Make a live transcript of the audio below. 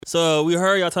So we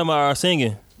heard y'all talking about our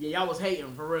singing. Yeah, y'all was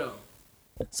hating for real.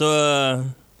 So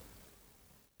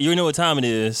you already know what time it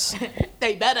is.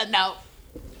 They better know.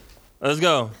 Let's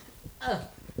go.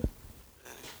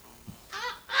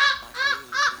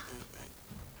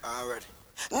 Already.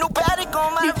 New paddock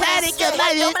on my paddock wrist. on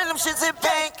my wrist. Them shits in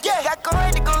pink. Yeah, got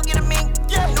going to go get a mink.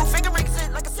 Yeah, new finger rings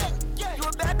it like a sink. Yeah, you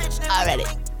a bad bitch. Already.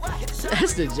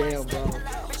 That's the jam, bro.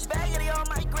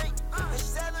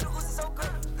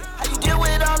 How you deal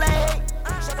with all that hate?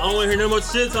 I don't want to hear no more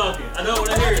shit talking. I don't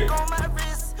want to hear it. You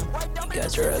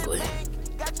guys are ugly.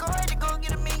 Got going to go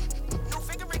get a mink. New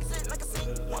finger rings it like a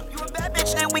sink. You a bad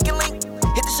bitch, then we can link.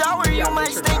 Hit the shower, you might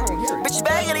stink. Bitch,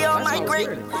 baggity all night great.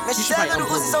 Man, she said that it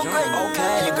was so great.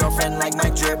 Okay, your girlfriend like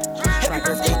my drip. Happy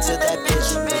birthday to that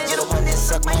bitch. You're the one that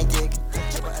suck my dick.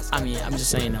 I mean, I'm just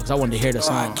saying that because I wanted to hear the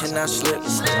song. Cannot slip.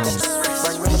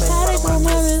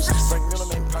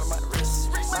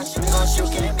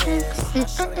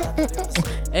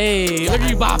 Hey, look at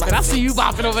you bopping. I see you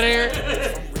bopping over there.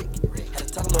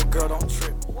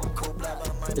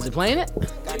 Is it playing it?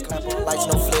 Lights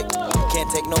no flick. Can't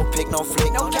take no pic, no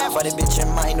flick. But a bitch in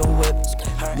my new whip.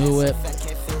 New whip.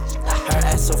 Her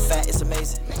ass so fat, it's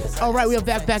amazing. All right, we are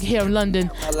back here in London.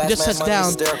 We just touched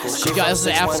down. You guys, this is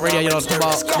the Apple Radio. You know what I'm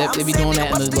talking about? They be doing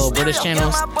that in the little British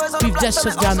channels. We've just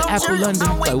touched down to Apple London.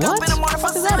 Like, what? What the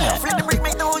fuck is that at?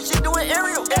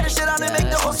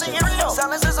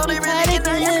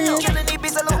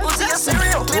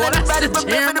 That's the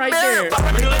jam right there.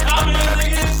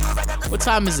 What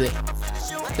time is it?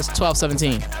 It's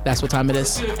 12:17. That's what time it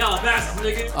is.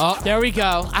 Oh, there we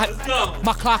go. Let's go.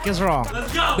 My clock is wrong.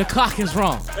 Let's go. The clock is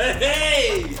wrong.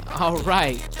 Hey. All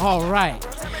right.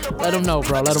 Let them know,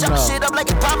 bro. Let them know.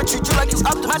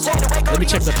 Let me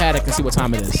check the paddock and see what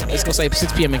time it is. It's gonna say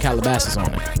 6 p.m. in Calabasas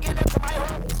on it.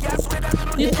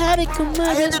 Every time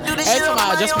I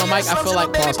adjust my mic, I feel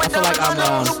like pause. I feel like I'm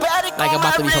about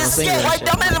to become a singer and shit.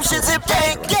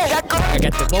 I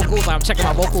got the vocals. I'm checking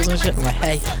my vocals and shit. I'm like,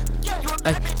 hey,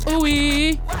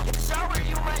 ooh-wee.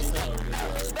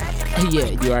 Yeah,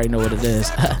 you already know what it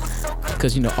is,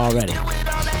 cause you know already.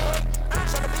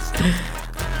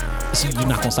 So you're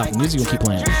not gonna stop the music. You gonna keep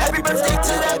playing.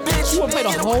 You wanna play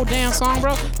the whole damn song,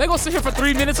 bro? They gonna sit here for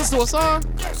 3 minutes and do a song?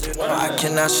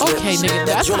 Okay, nigga,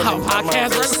 that's not how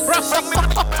podcasts work,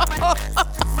 bro.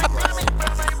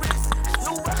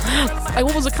 Like,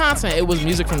 what was the content? It was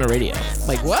music from the radio.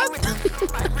 Like, what?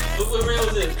 What radio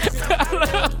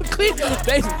was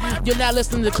it? You're now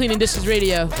listening to Cleaning Dishes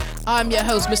Radio. I'm your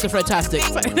host, Mr. Fredtastic. I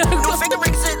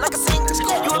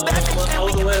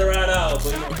was let it right out.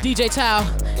 DJ Tao,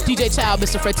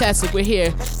 Mr. Fredtastic. We're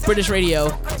here, British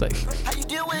radio. It's like,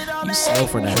 you slow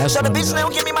for that. That's funny, though.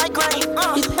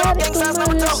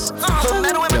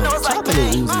 Chop it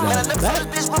Lil Uzi,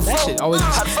 though. That shit always. I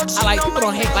like people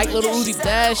don't hate like Lil Uzi.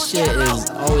 That shit is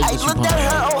always what you pump.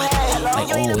 Like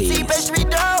always.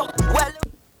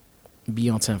 Be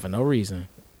on 10 for no reason.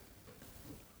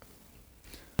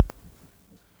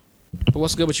 But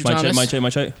what's good with you, Thomas? My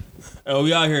check. Oh,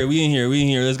 we out here. We in here.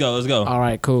 Let's go. All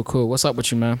right, cool. What's up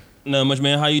with you, man? Not much,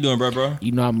 man. How you doing, bro?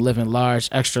 You know I'm living large,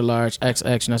 extra large,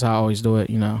 XX, and that's how I always do it,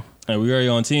 you know. Hey, we already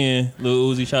on 10.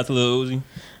 Lil Uzi, shout out to Lil Uzi.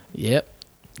 Yep.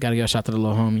 Gotta give a shout to the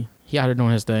little homie. He out here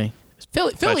doing his thing.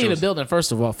 Philly in the building,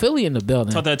 first of all. Philly in the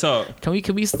building. Talk that talk. Can we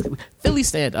Philly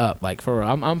stand up? Like, for real.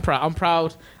 I'm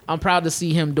proud to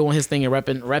see him doing his thing and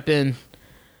repping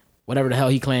whatever the hell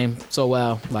he claimed so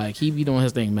well. Like, he be doing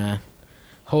his thing, man.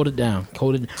 Hold it down.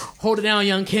 Hold it down,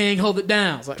 young king. Hold it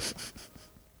down. It's like,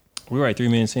 We're right 3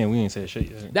 minutes in. We ain't said shit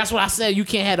yet. that's what I said. You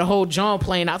can't have the whole John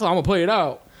playing. I thought I'm gonna play it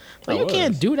out. Like, you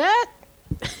can't do that.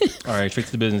 All right, straight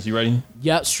to the business. You ready?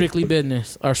 Yep, strictly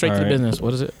business. Or straight to the business.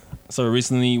 What is it? So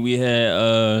recently we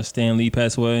had Stan Lee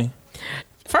pass away.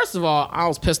 First of all, I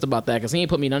was pissed about that because he ain't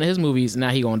put me in none of his movies, and now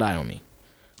he gonna die on me.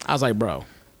 I was like, bro.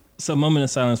 So, moment of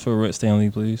silence for Stan Lee,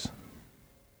 please.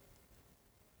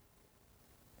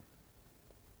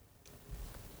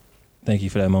 Thank you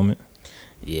for that moment.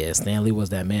 Yeah, Stan Lee was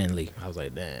that manly. I was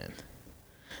like, damn.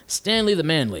 Stan Lee the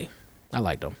manly. I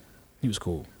liked him. He was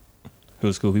cool. He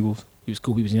was cool people. You know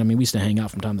what I mean? We used to hang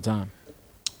out from time to time.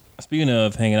 Speaking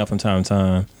of hanging out from time to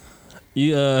time,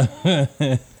 you I'm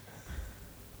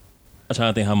trying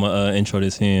to think how I'm gonna intro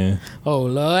this in. Oh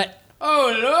Lord.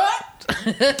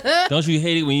 Don't you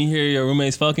hate it when you hear your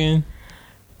roommates fucking?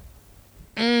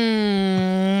 You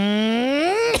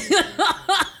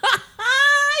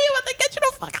about to get you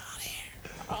the fuck out of here.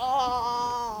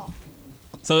 Oh.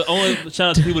 So only shout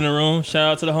out to people in the room.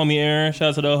 Shout out to the homie Aaron. Shout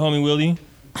out to the homie Willie.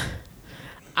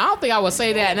 I don't think I would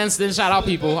say that and then shout out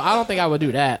people. I don't think I would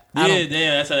do that. Yeah, damn,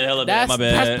 that's a hell of a my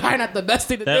bad. That's probably not the best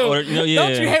thing to That do. or- no, yeah.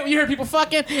 Don't you hate when you hear people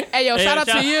fucking? Hey, yo, shout out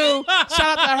to you. Shout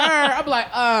out to her. I'm like,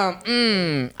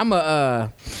 I'm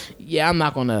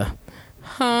not gonna,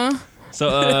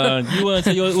 So, you want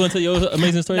to tell your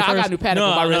amazing story Nah, first? I got a new paddock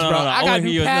on my wrist, bro. I got a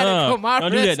new paddock on my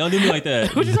Don't do that. wrist. Don't do me like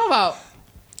that. What you talking about?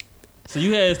 So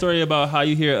you had a story about how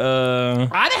you hear.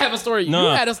 I didn't have a story. No,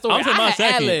 You had a story. I'm saying I mine had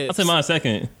second. ad-libs. I'll say mine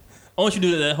second. I want you to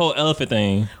do that whole elephant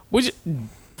thing. Would you?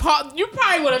 Paul, you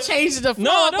probably would have changed the flow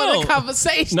No, of the no.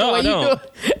 conversation No, the way I you don't. do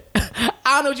it.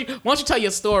 I don't know what you. Why don't you tell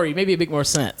your story? Maybe it make more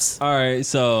sense. All right,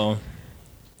 so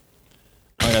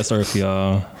I got a story for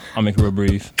y'all. I'll make it real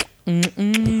brief.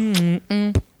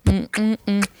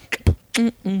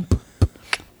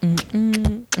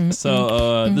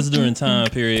 So this is during the time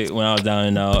period when I was down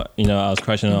and out. You know, I was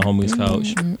crashing on a homie's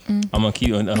couch. I'm gonna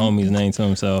keep the homie's name to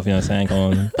himself. You know what I'm saying?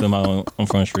 Going put him out on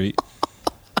Front Street.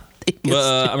 But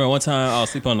I remember one time I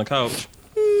was sleeping on the couch,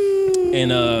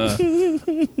 and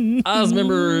I just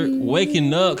remember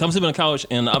waking up. 'Cause I'm sleeping on the couch,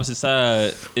 and the opposite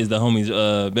side is the homie's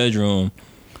bedroom.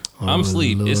 I'm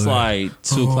asleep. Lord. It's like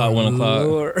 2 o'clock, 1 o'clock.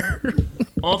 Lord.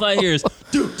 All I hear is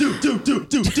do.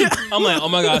 I'm like, oh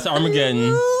my god, it's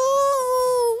Armageddon.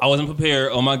 I wasn't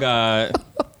prepared. Oh my god.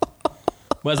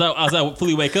 But as I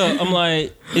fully wake up, I'm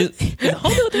like, is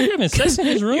homie out there having sex in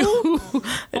his room?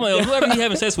 I'm like, whoever he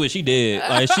having sex with, she dead.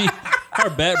 Like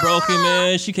her back broken,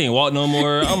 man. She can't walk no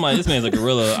more. I'm like, this man's a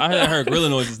gorilla. I had heard gorilla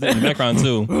noises in the background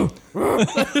too.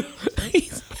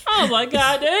 I was like,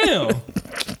 god damn.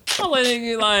 I'm like,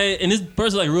 and this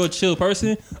person like a real chill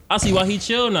person. I see why he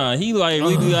chill now. He like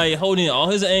really be like holding all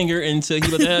his anger until he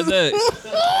about to have sex.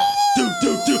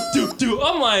 do.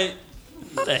 I'm like,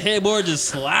 the headboard just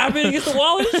slapping against the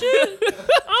wall and shit.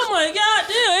 I'm like, god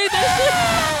damn, ain't that shit?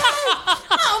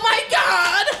 Oh my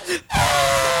god!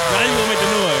 Now you wanna make the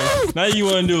noise. Now you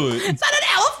wanna do it. Is that an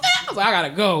elephant? I was like, I gotta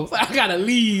go. I gotta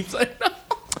leave.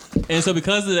 And so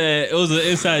because of that, it was an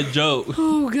inside joke.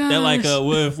 Oh god. That like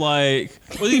with like,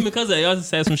 well even because of that, y'all just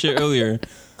said some shit earlier.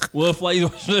 With like, He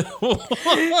said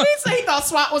he thought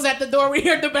SWAT was at the door. We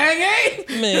heard the banging.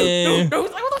 man. He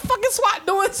was like, what the fuck is SWAT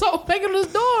doing so banging on his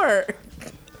door?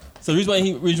 So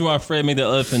the reason why Fred made that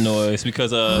elephant noise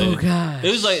because gosh.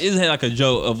 it was like it had like a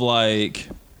joke of like,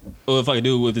 oh if I could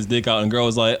do it with his dick out, and girl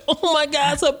was like, oh my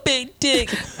god, it's a big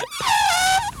dick.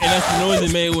 And that's the noise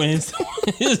he made when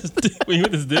when he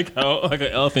with his dick out like an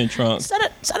elephant trunk. Is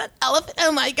that an elephant?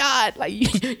 Oh my god! Like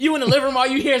you in the living room, all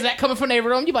you hear is that coming from their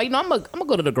room. You like, I'm gonna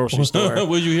go to the grocery store.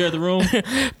 What did you hear at the room?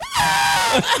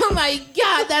 Oh my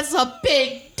god, that's a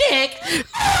big dick.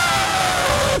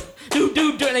 Do,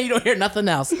 and then you don't hear nothing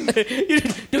else. Do. What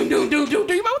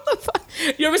the fuck?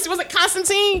 You ever see, was it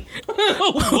Constantine?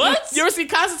 What? You ever see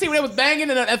Constantine when it was banging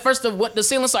and at first the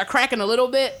ceiling started cracking a little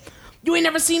bit? You ain't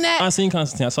never seen that? I seen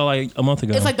Constantine. I saw like a month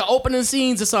ago. It's like the opening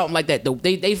scenes or something like that.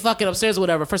 They fucking upstairs or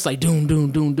whatever. First like doom,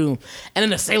 and then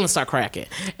the ceiling start cracking,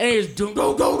 and it's doom,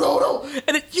 go,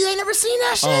 and it, you ain't never seen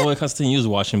that shit. Oh, what Constantine you was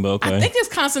watching, but okay. I think it's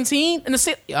Constantine and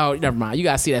the oh, never mind. You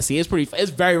gotta see that. See, it's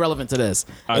very relevant to this.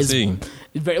 I see.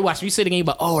 It's very, watch, you sitting in,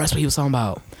 but oh, that's what he was talking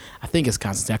about. I think it's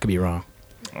Constantine. I could be wrong.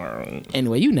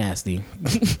 Anyway, you nasty.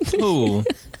 Ooh.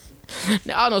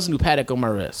 Now I know it's a new paddock on my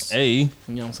wrist. Hey. You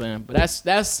know what I'm saying? But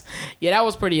that's yeah, that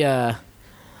was pretty yeah,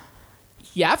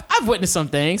 I've witnessed some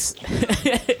things.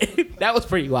 That was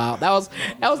pretty wild. That was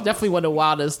definitely one of the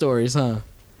wildest stories, huh?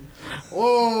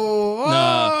 Whoa.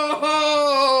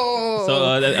 Nah.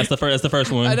 So that's the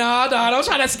first one. No, don't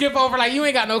try to skip over like you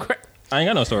ain't got no I ain't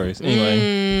got no stories.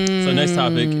 Anyway. So next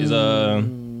topic is I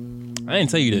didn't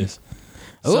tell you this.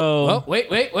 So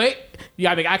wait. You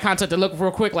gotta make eye contact and look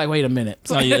real quick, like, wait a minute.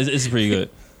 no, yeah, it's pretty good.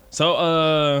 So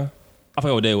I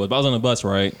forgot what day it was, but I was on the bus,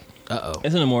 right? Uh-oh.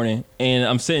 It's in the morning, and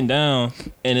I'm sitting down,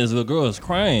 and this little girl is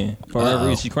crying. For whatever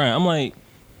reason, she's crying. I'm like,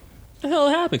 what the hell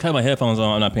happened? I had my headphones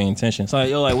on, I'm not paying attention. So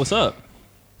yo, like, what's up?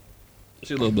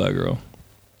 She's a little black girl.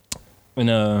 And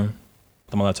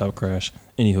my laptop crashed.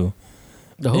 Anywho.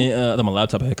 The who? And, my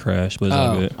laptop had crashed, but it's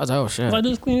all good. I was like, oh shit. I was like,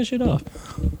 just clean this shit off.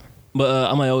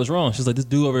 But I'm like, oh, what's wrong? She's like, this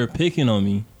dude over there picking on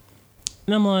me.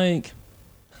 And I'm like,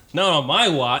 no, on my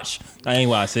watch. That ain't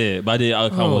what I said. But I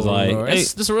was like, Lord. hey,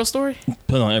 Is this a real story?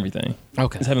 put on everything.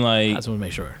 Okay. It's having I like just want to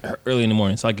make sure. early in the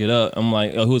morning. So I get up. I'm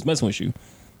like, oh, who's messing with you?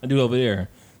 I do over there.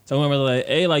 So I remember like,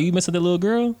 hey, like you messing with that little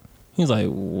girl? He was like,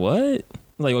 what? I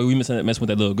was like, oh, we messing with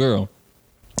that little girl.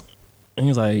 And he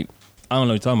was like, I don't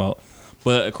know what you're talking about.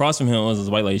 But across from him was this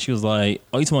white lady. She was like,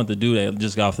 oh, you talking about the dude that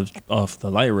just got off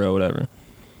the light rail or whatever.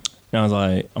 And I was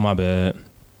like, oh, my bad.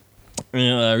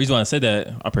 And the reason why I said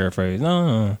that, I paraphrase.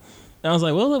 No. And I was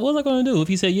like, well, what was I going to do if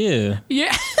he said yeah?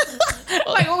 Yeah.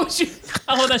 Like, what was you?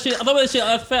 I thought that shit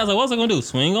fast. Like, what was I gonna do?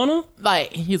 Swing on him?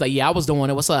 Like, he's like, yeah, I was doing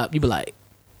it. What's up? You be like,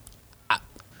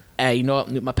 hey, you know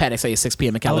what? My Paddock say it's 6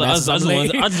 p.m. in Calabasas. I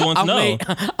just want to know. Late.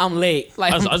 I'm late.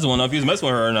 Like, I just want to know if he was messing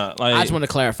with her or not. Like, I just want to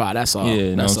clarify. That's all. yeah,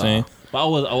 you know that's what I'm saying? But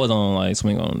I was on like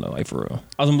swing on him though, like for real.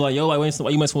 I was gonna be like, yo, like, why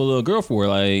you messing with a little girl for?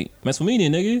 Like, mess with me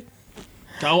then, nigga.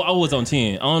 I was on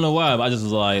 10. I don't know why, but I just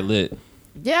was like lit.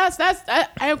 Yes, I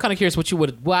am kind of curious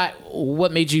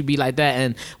what made you be like that,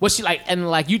 and what she like, and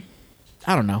like you,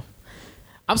 I don't know.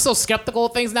 I'm so skeptical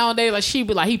of things nowadays. Like she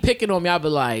be like, he picking on me. I be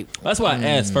like, that's why I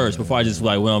asked first before I just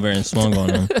like went over there and swung on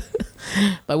him.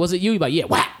 Like, was it you? You like, yeah,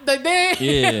 what?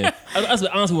 Yeah. That's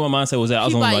honestly what my mindset was at. I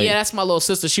was like, yeah, that's my little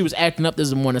sister. She was acting up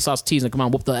this morning, so I was teasing, come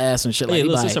on, whoop the ass and shit. Yeah, like,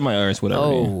 little sister might arse, whatever.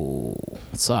 Oh,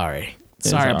 sorry.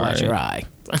 Sorry I blocked your eye.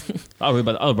 I was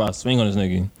about to swing on this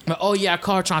nigga. But, oh yeah, a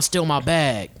car trying to steal my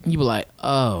bag. You be like,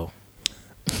 oh.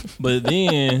 But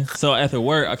then, so after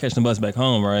work, I catch the bus back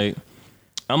home, right?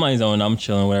 I'm on his own, I'm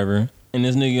chilling, whatever. And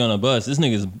this nigga on the bus, this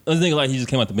nigga like he just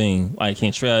came out the bean, like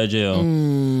can't straight out of jail.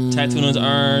 Tattoo on his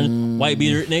arm, white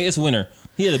beater. Nigga, it's winter.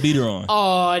 He had a beater on.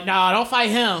 Oh no, don't fight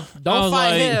him. Don't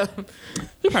fight him.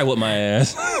 He probably whooped my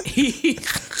ass. Have you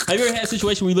ever had a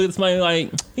situation where you look at somebody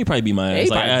like, he probably beat my ass? He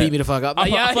like, probably beat me the fuck up.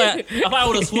 If I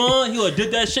would have swung, he would have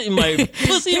did that shit and like,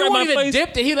 pussy he right in my wouldn't even face.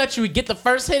 dipped it. He let you get the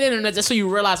first hit in, and just so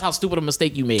you realize how stupid a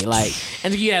mistake you made. Like,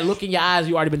 and you had look in your eyes,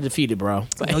 you already been defeated, bro.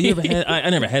 Like, you ever had, I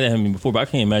never had that happen to me before, but I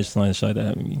can't imagine something like that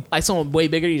happening to me. Like someone way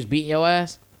bigger, you just beating your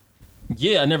ass.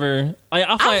 Yeah, I never.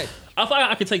 I feel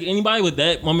like I could take anybody with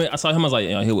that moment. I saw him, I was like,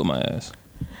 yeah, he'll whip my ass.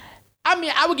 I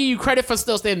mean, I would give you credit for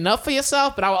still standing up for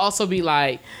yourself, but I would also be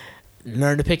like,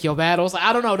 learn to pick your battles. Like,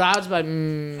 I don't know, though. I was just like,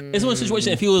 It's one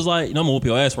situation. If he was like, I'm gonna whoop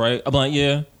your ass, right? I'm like,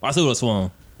 yeah. I still would have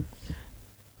swung.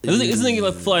 This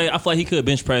nigga, I feel like he could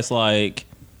bench press like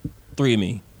 3 of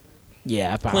me.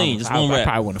 Yeah, I probably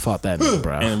wouldn't have fought that,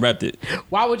 bro. And repped it.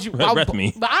 Why would you? Rep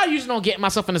me. But I usually don't get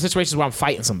myself in the situations where I'm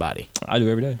fighting somebody. I do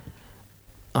every day.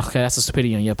 Okay, that's a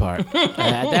stupidity on your part.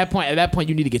 At that point,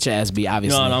 you need to get your ass beat.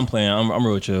 Obviously, No, I'm playing. I'm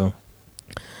real chill.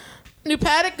 New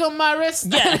Paddock on my wrist.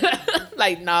 Yeah,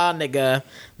 like nah, nigga,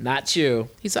 not you.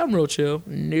 He said I'm real chill.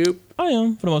 Nope. I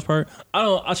am for the most part.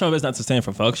 I try my best not to stand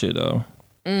for fuck shit though.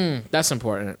 That's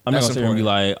important. I'm not gonna sit here and be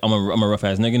like, I'm a rough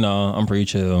ass nigga. No, I'm pretty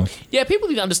chill. Yeah, people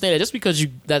need to understand that. Just because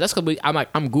that's because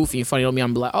I'm goofy and funny. Don't mean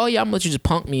I'm like, oh yeah, I'm gonna let you just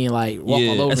punk me and like walk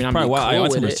all over that's me. Probably why cool my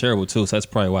temper's terrible too. So that's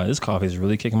probably why this coffee is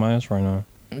really kicking my ass right now.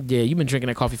 Yeah, you've been drinking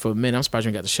that coffee for a minute. I'm surprised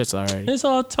you got the shits already. It's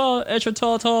all tall, extra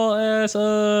tall ass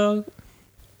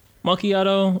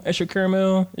macchiato, extra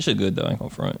caramel. It's shit good though. I ain't gonna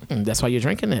front. That's why you're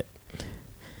drinking it.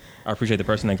 I appreciate the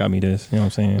person that got me this. You know what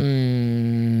I'm saying?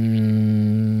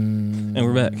 And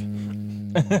we're back.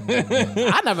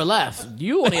 I never left.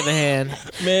 You, on the other hand,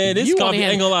 man, this coffee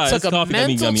ain't gonna lie. This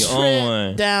coffee got me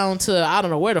on down to I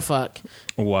don't know where the fuck.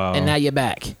 Wow. And now you're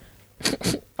back.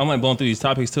 I'm like blowing through these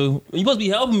topics too. You supposed to be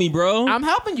helping me, bro. I'm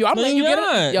helping you. I'm letting you get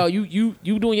it. Yo, you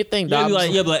doing your thing, dog. Be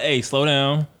like, hey, slow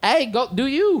down. Hey, go do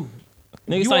you.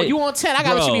 Niggas you on 10. I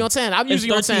gotta let you be on 10. I'm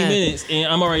usually on 10. 13 minutes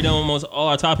and I'm already done almost all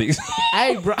our topics.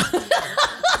 Hey, bro.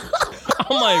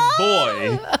 I'm like,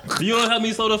 boy, you don't help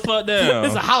me slow the fuck down.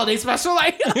 It's a holiday special.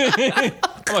 Like, I'm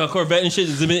like a Corvette and shit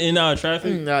zipping in and out of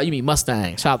traffic. You mean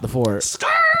Mustang. Shout out to Ford. Skirt!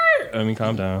 I mean,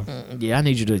 calm down. Yeah, I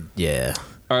need you to, yeah.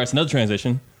 All right, it's another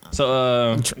transition.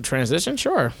 So, transition?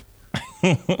 Sure.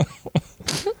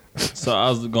 So I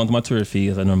was going through my Twitter feed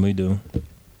as I normally do.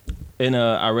 And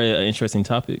I read an interesting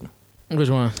topic. Which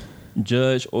one?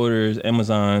 Judge orders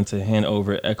Amazon to hand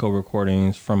over echo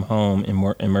recordings from home in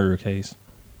murder case.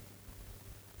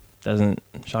 Doesn't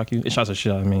shock you? It shocks the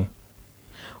shit out of me.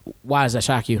 Why does that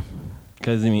shock you?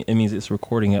 Because it means it's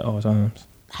recording at all times.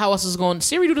 How else is it going?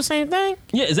 Siri do the same thing?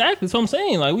 Yeah, exactly. That's what I'm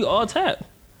saying. Like, we all tap.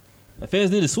 The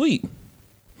feds did it sweet.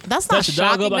 That's not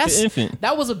shocking. Dog up like an infant.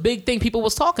 That was a big thing people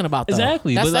was talking about, though.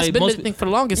 Exactly. That's like, been the thing for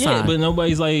the longest time. Yeah, but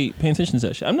nobody's like paying attention to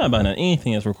that shit. I'm not buying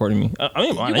anything that's recording me. I mean,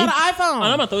 you got an iPhone.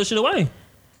 I'm about to throw this shit away.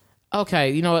 Okay,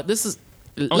 you know what? This is...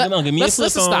 Give me a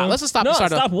flip phone. Let's just stop. No,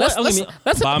 stop what? Let's hit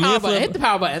the power button. Hit the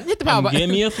power button. Hit the power button. Give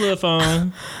me a flip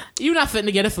phone. You're not fitting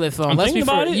to get a flip phone. Let's be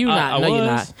about it. You not. No, you're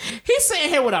not. was. He's sitting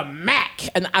here with a Mac,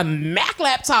 a Mac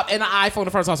laptop, and an iPhone.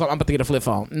 The first time, so I'm about to get a flip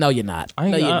phone. No, you're not. No,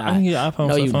 you're not. I can get an iPhone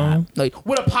no, flip you're phone. not. No,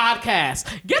 with a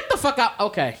podcast. Get the fuck out.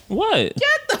 Okay. What?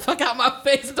 Get the fuck out my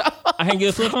face, dog. I can't get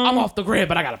a flip phone? I'm off the grid,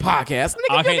 but I got a podcast.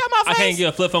 Nigga, get out my face. I can't get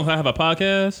a flip phone because I have a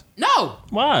podcast? No.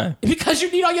 Why? Because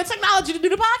you need all your technology to do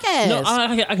the podcast. No,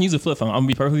 I can use a flip phone. I'm going to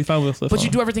be perfectly fine with a flip phone. But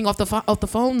you do everything off the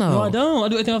phone, though. No, I don't. I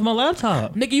do everything off my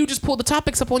laptop. Nigga, you just pull the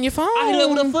topics up on your phone. I do it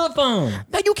with a flip phone.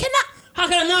 No, you cannot. How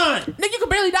can I not? Nigga, you can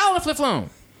barely dial on a flip phone.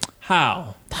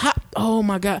 How? Oh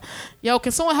my god, yo,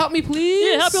 can someone help me,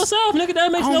 please? Yeah, help yourself, nigga.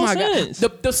 That makes no sense.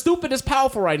 The stupid is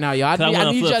powerful right now, yo. I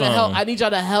need y'all to help. I need y'all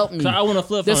to help me. I want to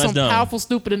flip. There's phone. some That's powerful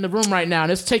stupid in the room right now,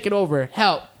 and it's taking over.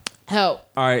 Help. All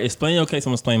right, explain your case.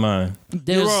 I'm gonna explain mine.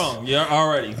 You're wrong. You're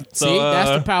already. So, see,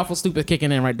 that's the powerful stupid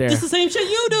kicking in right there. It's the same shit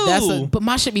you do. But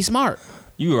my shit be smart.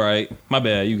 You right. My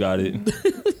bad. You got it.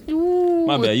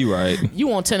 My bad. You right.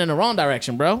 You on 10 in the wrong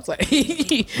direction, bro. It's like,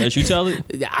 let you tell it.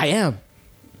 I am.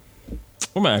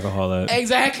 Where my alcohol at?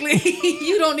 Exactly.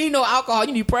 You don't need no alcohol.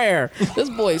 You need prayer. This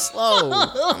boy's slow.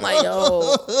 I'm like,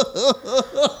 yo.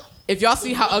 If y'all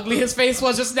see how ugly his face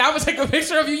was just now, I'm gonna take a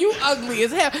picture of you. You ugly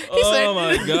as hell. He said,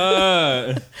 my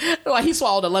god! Like he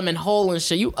swallowed a lemon whole and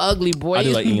shit. You ugly boy. I do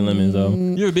like eating lemons though.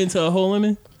 You ever been to a whole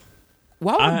lemon?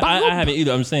 Why would I haven't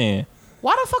either. I'm saying.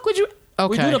 Why the fuck would you? Okay.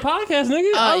 We do the podcast,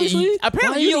 nigga. Obviously.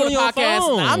 Apparently you do the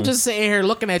podcast. I'm just sitting here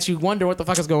looking at you, wondering what the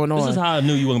fuck is going on. This is how I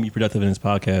knew you were gonna be productive in this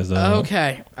podcast, though.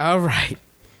 Okay. All right.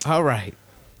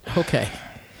 Okay.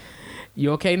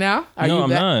 You okay now? I'm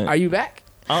not. Are you back?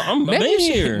 I'm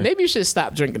here. Maybe you should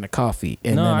stop drinking the coffee.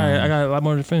 And no, then, I got a lot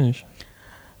more to finish.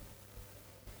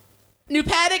 New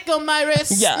paddock on my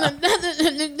wrist. Yeah.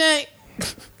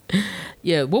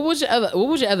 Yeah. What was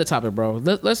your other topic, bro?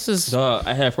 Let's just.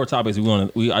 I had 4 topics. I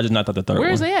just knocked out the third one.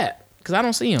 Where's they at? Because I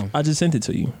don't see them. I just sent it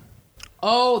to you.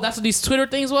 Oh, that's what these Twitter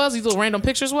things was? These little random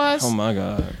pictures was? Oh my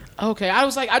god. Okay, I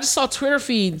was like, I just saw Twitter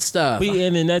feed stuff. We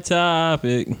ending that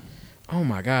topic. Oh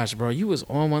my gosh, bro, you was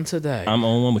on one today. I'm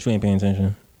on one, but you ain't paying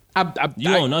attention.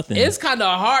 You own nothing. It's kind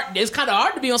of hard. It's kind of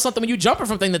hard to be on something when you jumping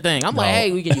from thing to thing. I'm like,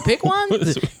 hey, can you pick one?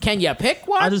 Can you pick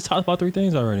one? I just talked about 3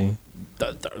 things already.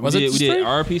 We did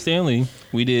R.P. Stanley.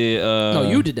 We did. No,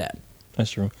 you did that. That's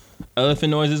true.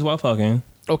 Elephant noises while fucking.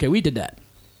 Okay, we did that.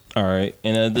 All right,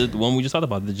 and the one we just talked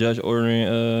about, the judge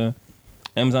ordering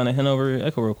Amazon and Hanover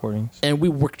echo recordings. And we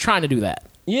were trying to do that.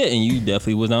 Yeah, and you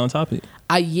definitely was on topic.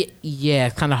 Yeah,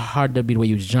 it's kind of hard to be the way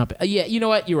you was jumping. Yeah, you know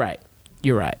what? You're right.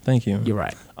 Thank you. You're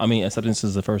right. I mean, acceptance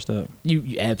is the first step.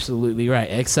 You absolutely right.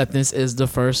 Acceptance is the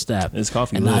first step. It's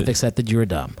coffee. And I've accepted you're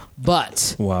dumb.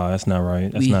 But wow, that's not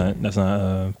right. That's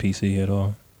not PC at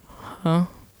all. Huh?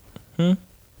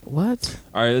 What?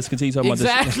 All right, let's continue talking about this.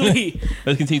 Exactly.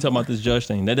 Let's continue talking about this judge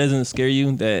thing. That doesn't scare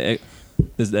you? That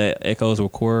echoes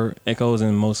record echoes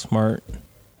in most smart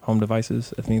home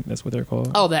devices. I think that's what they're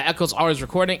called. Oh, the echo's always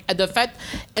recording. The fact,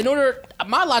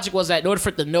 my logic was that in order for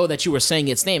it to know that you were saying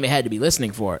its name, it had to be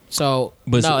listening for it. So,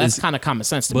 that's kind of common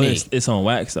sense to me. But it's on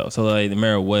wax though. So like, no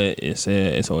matter what it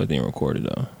said, it's always being recorded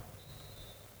though.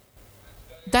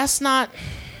 That's not.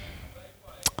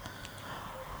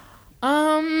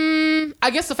 I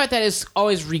guess the fact that it's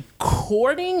always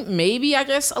recording, maybe I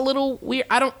guess a little weird.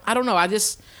 I don't know. I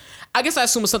guess I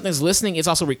assume if something's listening, it's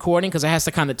also recording because it has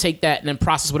to kind of take that and then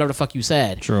process whatever the fuck you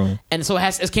said. True. And so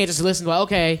it can't just listen to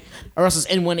okay, or else it's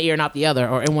in one ear, not the other,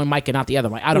 or in one mic and not the other.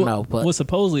 Like I don't know. But well,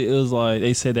 supposedly it was like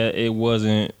they said that it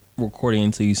wasn't recording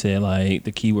until you said like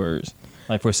the keywords,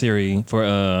 like for Siri, for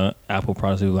Apple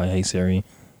products, it was like hey Siri.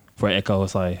 For Echo,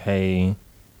 it's like hey.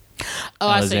 Oh,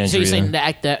 I see. So you're saying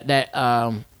that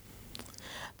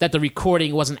the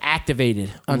recording wasn't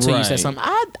activated until you said something.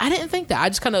 I didn't think that. I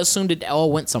just kind of assumed it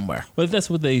all went somewhere. But if that's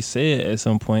what they said at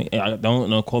some point, I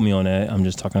don't quote me on that. I'm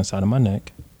just talking outside of my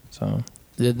neck. So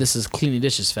this is cleaning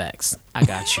dishes facts. I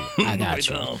got you. I got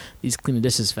you. These cleaning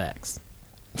dishes facts.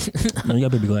 No, you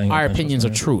gotta be glad. Our opinions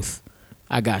are truth.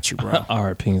 I got you, bro.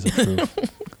 Our opinions are truth.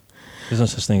 There's no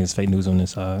such thing as fake news on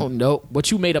this side. Oh no,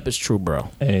 what you made up is true, bro.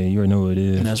 Hey, you already know what it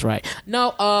is. That's right.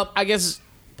 No, I guess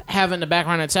having the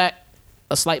background attack,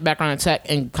 a slight background attack,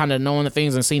 and kind of knowing the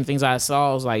things and seeing things I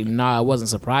saw, I was like, nah, it wasn't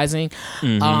surprising.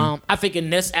 Mm-hmm. I think in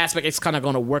this aspect, it's kind of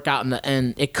going to work out in the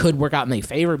end. It could work out in their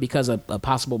favor because a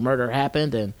possible murder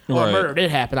happened, or murder did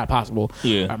happen, not possible.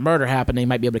 Yeah, a murder happened. They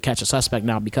might be able to catch a suspect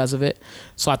now because of it.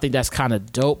 So I think that's kind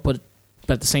of dope. But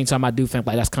at the same time, I do think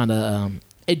like that's kind of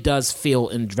it does feel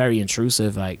very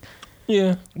intrusive, like.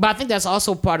 Yeah. But I think that's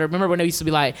also part of. Remember when they used to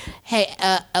be like, "Hey,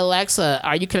 Alexa,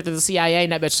 are you connected to the CIA?"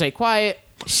 And that bitch say, "Quiet."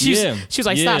 She was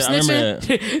like, "Stop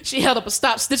snitching." She held up a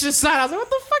 "Stop snitching" sign. I was like, "What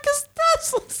the fuck is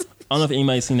that?" I don't know if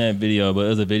anybody's seen that video, but it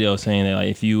was a video saying that like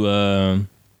if you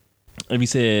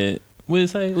said. What did it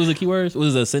say? What was the keywords? What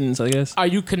was the sentence, I guess? Are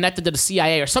you connected to the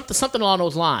CIA or something along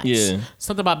those lines? Yeah.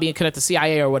 Something about being connected to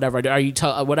CIA or whatever. Are you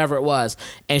whatever it was?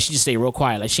 And she just stayed real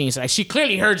quiet. Like she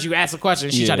clearly heard you ask a question.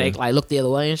 She tried to like look the other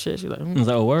way and shit. She's like, I was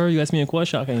like, oh, word? You asked me a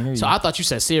question? I can't hear you. So I thought you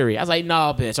said Siri. I was like,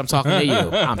 no, bitch, I'm talking to you.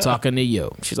 I'm talking to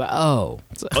you. She's like, oh.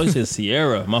 Oh, you said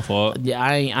Sierra. My fault. Yeah,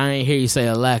 I ain't hear you say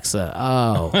Alexa.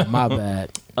 Oh, my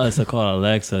bad. Oh, it's called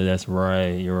Alexa. That's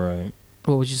right. You're right.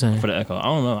 What was you saying? For the Echo. I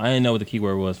don't know. I didn't know what the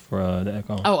keyword was for the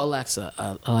Echo. Oh,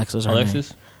 Alexa. Alexa's her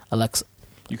Alexis? name. Alexa.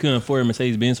 You couldn't afford a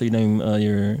Mercedes Benz, so you named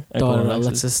your Echo Daughter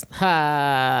Alexis. Alexis.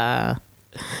 Ha.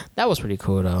 That was pretty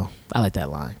cool though. I like that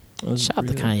line. Shout out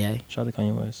to Kanye. Shout out to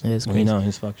Kanye West. It is Well, he crazy. know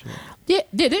his fuck shit. Yeah,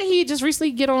 didn't he just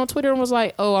recently get on Twitter and was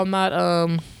like, "Oh, I'm not."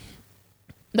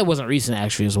 That wasn't recent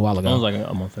actually. It was a while ago. That was like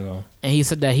a month ago. And he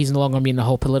said that he's no longer gonna be in the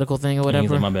whole political thing or And he's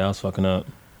whatever. like, my bad, I was fucking up.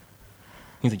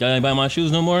 He's like, y'all ain't buying my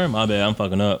shoes no more? My bad, I'm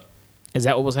fucking up. Is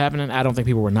that what was happening? I don't think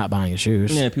people were not buying his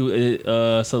shoes. Yeah, people.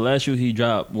 So the last shoe he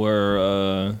dropped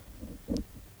were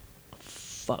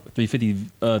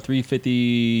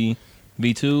 350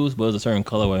 V2s, but it was a certain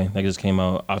colorway that just came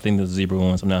out. I think the zebra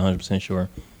ones. I'm not 100% sure,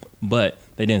 but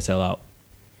they didn't sell out.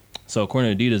 So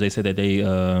according to Adidas, they said that they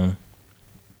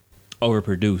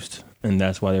overproduced, and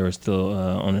that's why they were still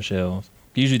on the shelves.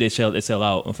 Usually they sell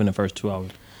out within the first 2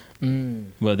 hours,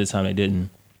 but this time they didn't.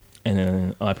 And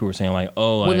then a lot of people were saying like,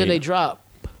 "Oh, like, When did they drop?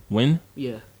 when?"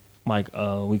 Yeah. Like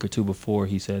a week or two before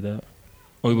he said that.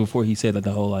 A week before he said that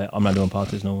the whole like, I'm not doing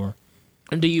politics no more.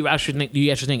 And do you actually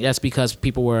think that's because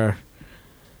people were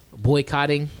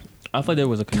boycotting I thought there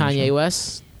was a connection. Kanye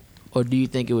West, or do you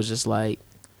think it was just like,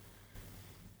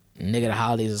 nigga, the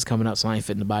holidays is coming up, so I ain't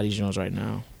fitting the body joints right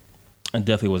now? It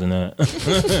definitely wasn't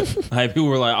that. Like people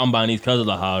were like, I'm buying these because of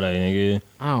the holiday, nigga.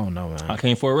 I don't know, man. I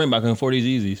can't afford rent, but I can afford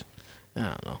these Yeezys. I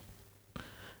don't know.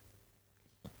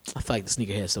 I feel like the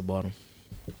sneakerhead still bought them.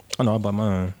 I know I bought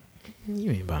mine.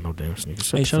 You ain't buy no damn sneakers.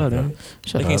 Hey, shut up, man.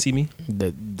 Shut They up. can't see me.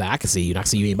 I can see you. I can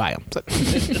see you ain't buy them.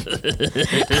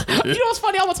 You know what's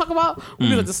funny? I want to talk about.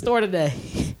 We were at the store today.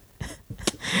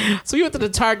 So we went to the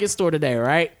Target store today,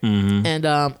 right? Mm-hmm. And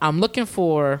I'm looking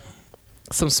for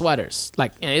some sweaters.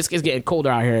 Like, you know, it's getting colder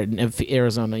out here in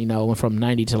Arizona. You know, went from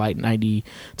 90 to like 90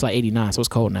 to like 89, so it's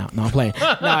cold now. No, I'm playing.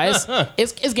 No,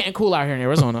 it's getting cool out here in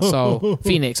Arizona. So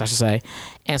Phoenix, I should say.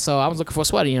 And so I was looking for a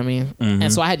sweater. You know what I mean? Mm-hmm.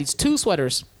 And so I had these two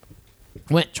sweaters.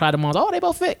 Went, tried them on. Oh, they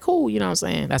both fit. Cool. You know what I'm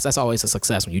saying? That's always a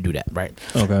success when you do that, right?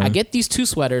 Okay. I get these two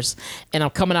sweaters, and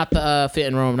I'm coming out the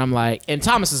fitting room, and I'm like, and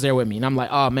Thomas is there with me, and I'm like,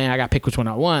 oh man, I got to pick which one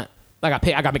I want. I got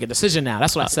to make a decision now.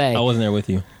 That's what I say. I wasn't there with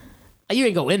you. You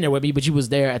didn't go in there with me, but you was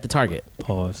there at the Target.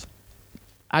 Pause.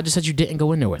 I just said you didn't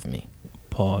go in there with me.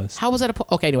 Pause. How was that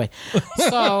okay, anyway.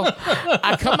 So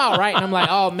I come out, right, and I'm like,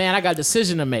 oh man, I got a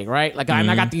decision to make, right? Like,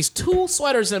 and I got these two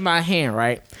sweaters in my hand,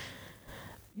 right?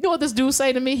 You know what this dude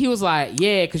say to me? He was like,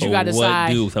 yeah, because you got to decide.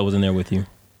 What dude? I wasn't there with you.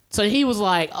 So he was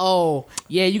like, oh,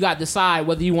 yeah, you got to decide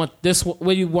whether you want this,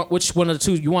 whether you want, which one of the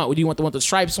two you want. Whether you want the one with the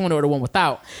stripes on or the one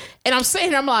without. And I'm sitting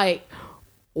here, I'm like,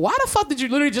 why the fuck did you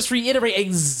literally just reiterate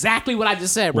exactly what I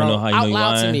just said, bro? Wanna know how you Out know you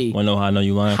loud lying? to me. Wanna know how I know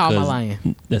you lying? How am I 'Cause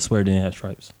lying? That sweater didn't have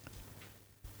stripes.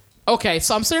 Okay,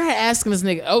 so I'm sitting here asking this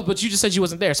nigga, oh, but you just said you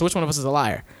wasn't there, so which one of us is a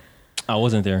liar? I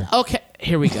wasn't there. Okay,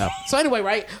 here we go. So anyway,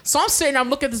 right? So I'm sitting there, I'm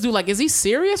looking at this dude like, is he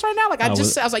serious right now? Like, I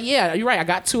was like, yeah, you're right. I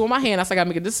got two in my hand. I said, I got to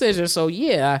make a decision. So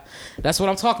yeah, that's what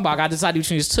I'm talking about. I got to decide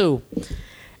between these two.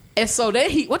 And so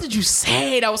then what did you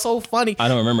say? That was so funny. I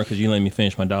don't remember because you didn't let me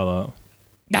finish my dialogue.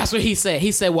 That's what he said.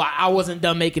 He said, well, I wasn't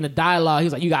done making the dialogue. He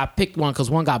was like, you got to pick one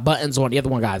because one got buttons on, the other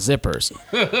one got zippers.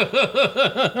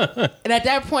 And at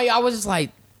that point, I was just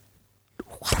like,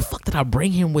 why the fuck did I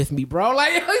bring him with me, bro?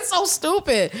 Like, it's so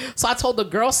stupid. So I told the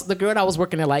girl that I was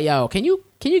working there, like, yo, can you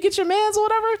get your mans or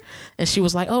whatever? And she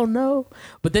was like, oh no.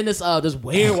 But then this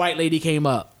weird white lady came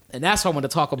up, and that's what I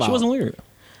wanted to talk about. She wasn't weird.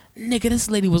 Nigga,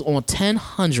 this lady was on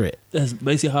 1000. That's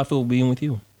basically how I feel being with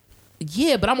you.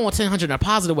 Yeah, but I'm on 1000 in a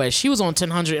positive way. She was on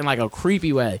 1000 in like a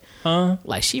creepy way. Huh?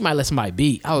 Like, she might let somebody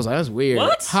beat. I was like, that's weird.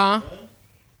 What? Huh?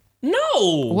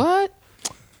 No. What?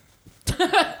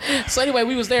 So anyway,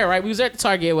 we was there, right? We was there at the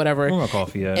Target, whatever. Where my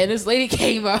coffee at? And this lady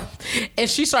came up, and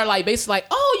she started like basically like,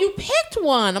 "Oh, you picked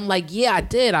one." I'm like, "Yeah, I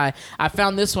did. I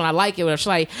found this one. I like it." She's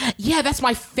like, "Yeah, that's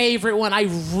my favorite one. I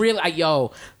really,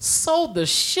 sold the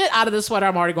shit out of this sweater.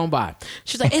 I'm already gonna buy."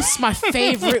 She's like, "It's my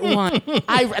favorite one."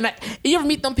 You ever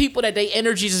meet them people that they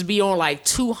energy just be on like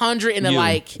 200 and they're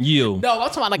like, you. No, I'm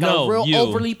talking about like a real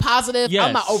overly positive. Yes.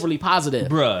 I'm not overly positive,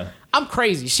 Bruh. I'm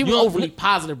crazy. She was overly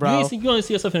positive, bro. You only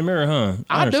see yourself in the mirror, huh?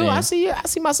 I do. understand. I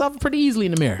see myself pretty easily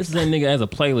in the mirror. This is that nigga has a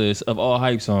playlist of all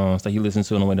hype songs that he listens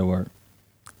to on the way to work.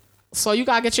 So you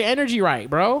gotta get your energy right,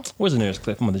 bro. Where's the nearest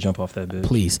clip? I'm gonna jump off that bitch.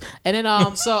 Please. And then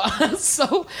so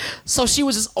she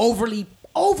was just overly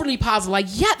positive. Like,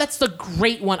 yeah, that's the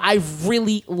great one. I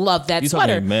really love that You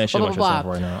sweater. talking mad shit Blah, about blah, yourself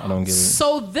blah. right now. I don't get it.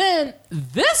 So then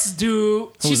this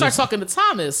dude, she Who's starts this? talking to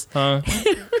Thomas. Huh?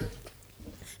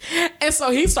 And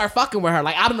so he started fucking with her.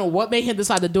 Like, I don't know what made him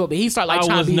decide to do it, but he started like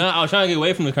I was trying to get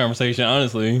away from the conversation,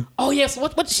 honestly. Oh yes,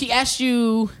 what did she ask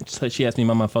you? So she asked me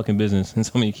about my fucking business and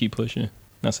told me to keep pushing.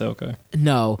 I said, okay.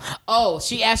 No. Oh,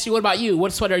 she asked you, what about you?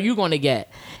 What sweater are you going to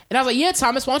get? And I was like, yeah,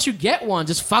 Thomas, why don't you get one?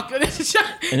 Just fuck it. And this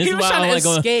He is was why I trying don't to like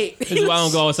going. escape. This is why I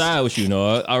don't go outside with you.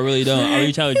 No, I really don't. I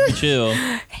really try to be chill.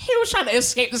 He was trying to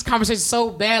escape this conversation so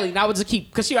badly. And I would just keep,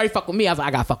 because she already fuck with me. I was like,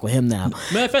 I got to fuck with him now.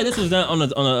 Matter of fact, this was not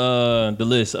on the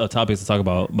list of topics to talk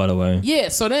about. By the way. Yeah,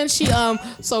 so then she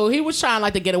so he was trying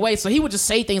like to get away. So he would just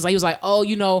say things like, he was like, oh,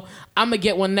 you know, I'm gonna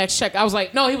get one next check. I was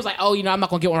like, no, he was like, oh, you know, I'm not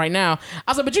gonna get one right now.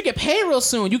 I was like, but you get paid real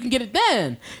soon. You can get it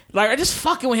then. Like, I just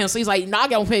fucking with him. So he's like, nah, I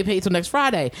got paid till next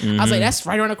Friday. I was like, that's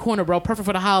right around the corner, bro. Perfect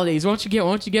for the holidays. Why don't you get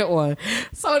one?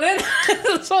 So then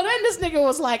this nigga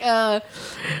was like,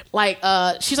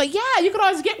 she's like, yeah, you could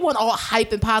always get one, all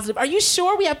hype and positive. Are you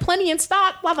sure we have plenty in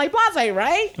stock? I was like, blase,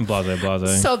 right?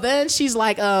 Blase. So then she's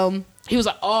like, he was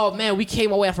like, oh man, we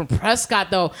came away from Prescott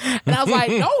though. And I was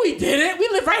like, no, we didn't. We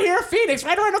live right here in Phoenix,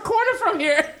 right around the corner from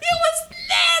here. He was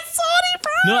mad salty,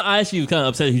 bro. No, I actually was kind of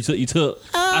upset you took.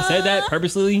 I said that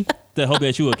purposely to hope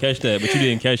that you would catch that, but you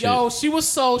didn't catch it. Yo, she was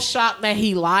so shocked that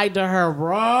he lied to her,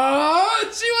 bro.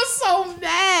 She was so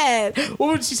mad. What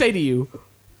would she say to you?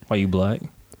 Why you black?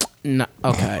 No,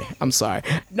 okay, I'm sorry.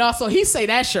 No, so he say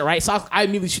that shit, right? So I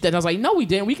immediately shoot that. And I was like, no, we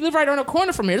didn't. We live right around the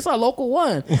corner from here. This is our local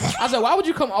one. I was like, why would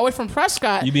you come all the way from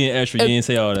Prescott? You being extra. You didn't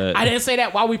say all that. I didn't say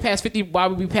that. Why would we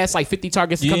pass like 50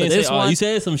 targets to come to this one? You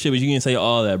said some shit, but you didn't say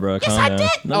all that, bro. Yes, I did.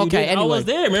 No, okay, anyway. I was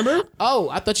there, remember? Oh,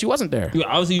 I thought you wasn't there.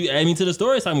 Obviously, you added me to the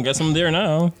story, so I guess I'm there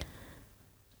now.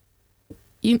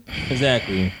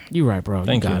 Exactly. You right, bro.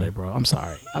 Thank you got you. it, bro. I'm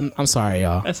sorry. I'm sorry,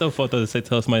 y'all. That's so fucked up to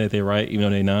tell somebody that they're right, even though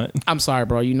they're not. I'm sorry,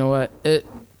 bro. You know what?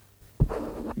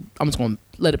 I'm just gonna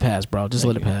let it pass, bro. Just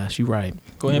let it pass. You right.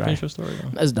 Go ahead and finish your story, bro.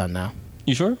 It's done now.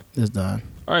 You sure? It's done.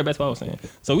 All right, that's what I was saying.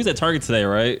 So we was at Target today,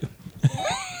 right?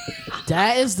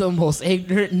 That is the most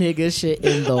ignorant nigga shit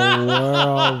in the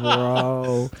world,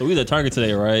 bro. So we was at Target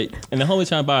today, right? And the homie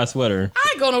trying to buy a sweater. I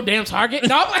ain't go no damn Target.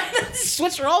 No,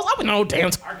 switch roles. I went no damn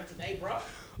Target today, bro.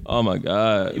 Oh my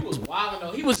god. He was wild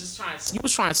though. He was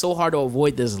trying so hard to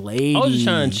avoid this lady. I was just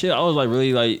trying to chill. I was like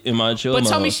really like in my chill But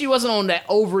mode. tell me she wasn't on that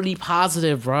overly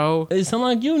positive, bro. It sound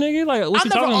like you, nigga. Like what I'm you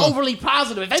never talking about? overly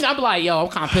positive. If anything, I'm like, yo, I'm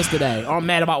kind of pissed today. Or I'm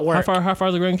mad about work. How far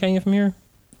is the Grand Canyon from here?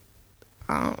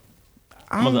 I'm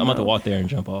about to walk there and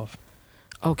jump off.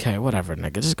 Okay, whatever,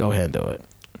 nigga. Just go ahead and do it,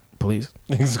 please.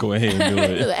 Just go ahead and do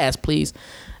it. Ass, please.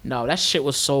 No, that shit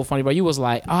was so funny, bro. You was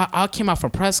like, I came out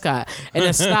from Prescott and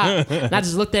then stopped. And I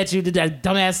just looked at you, did that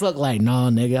dumbass look like, no,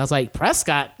 nigga. I was like,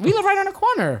 Prescott? We live right on the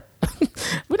corner.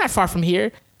 We're not far from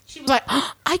here. She was like,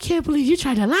 I can't believe you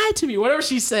tried to lie to me. Whatever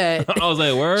she said. I was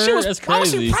like, word? That's Why was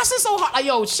crazy. she pressing so hard? Like,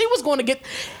 yo, she was going to get...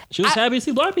 She was happy to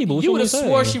see black people. What You would have want me to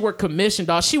swore say? she worked commission,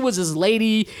 dog. She was this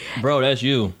lady... Bro, that's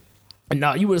you.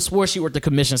 No, you would have swore she worked the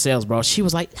commission sales, bro. She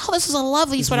was like, "Oh, this is a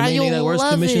lovely sweater. You'll that works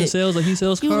love commission it. sales, like he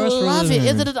sells You cars for a love it."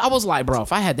 living. I was like, bro,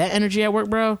 if I had that energy at work,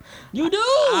 bro, You do.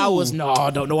 I was I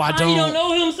don't. He don't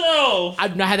know himself. I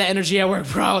do not have that energy at work,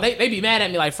 bro. They be mad at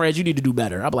me like, Fred, you need to do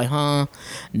better. I'm like, huh?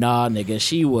 Nah, nigga.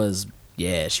 She was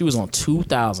on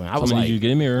 2,000. I was Like, like, you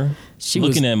get a mirror. She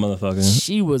looking was- at motherfucker.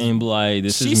 she was. And be like,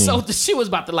 this is me. She was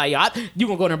about to like, yo, you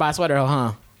gonna go in there and buy a sweater,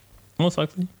 huh? Most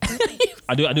likely.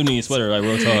 I do need a sweater, like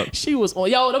real talk. She was on.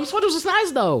 Yo, them sweaters was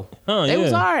nice though. Oh, They yeah.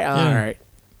 was alright. Yeah. Alright.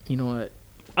 You know what?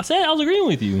 I said I was agreeing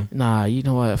with you. Nah, you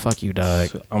know what? Fuck you, dog.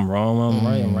 I'm wrong. I'm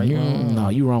right. I'm right. Wrong. No,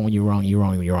 you wrong when you wrong. You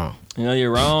wrong when you wrong. You know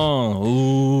you're wrong.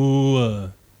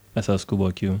 Ooh. That's how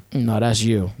Schoolboy Q. No, that's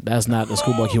you. That's not the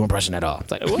Schoolboy Q impression at all.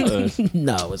 It's like, It was.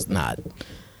 no, it's not.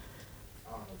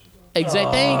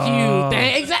 Exact. Thank you.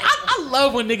 Exact. I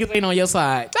love when niggas ain't on your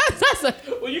side.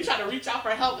 When you try to reach out for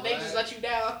help and they just let you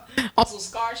down on some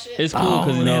scar shit. It's cool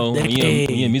because you know that when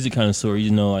you're a music connoisseur,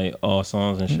 you know like all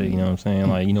songs and shit. You know what I'm saying?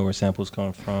 Like you know where samples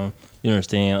come from. You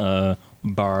understand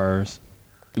bars.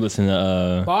 You listen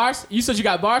to Bars? You said you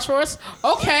got bars for us?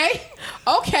 Okay.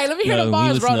 Let me hear the we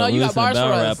bars, listen bro. No, we you got listen to bars for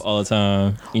battle us. rap all the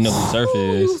time. You know who Surf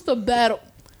Ooh, is. use the battle.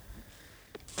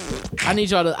 I need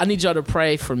y'all to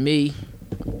pray for me.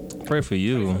 Pray for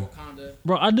you,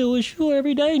 bro. I do with you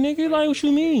every day, nigga. Like what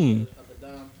you mean?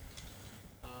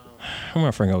 Where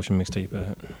my Frank Ocean mixtape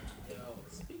at?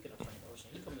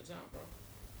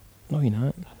 No, he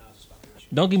not.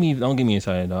 Don't get me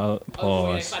excited, dog.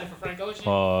 Pause.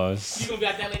 Pause. You gonna be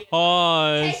like that lady? Hey,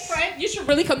 Pause. Frank, you should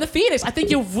really come to Phoenix. I think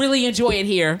you'll really enjoy it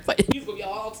here. Like, he's gonna be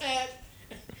all sad.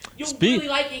 You'll really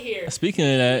like it here. Speaking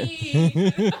of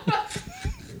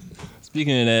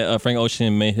that, Frank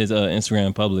Ocean made his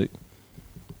Instagram public.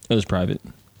 It was private.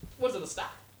 What's it, a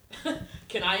stock?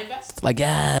 Can I invest? Like,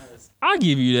 yeah. I'll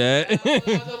give you that. I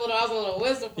was a little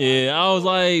wisdom. Yeah, I was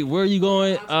like, where are you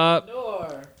going? I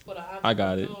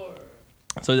got it. Door.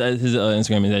 So his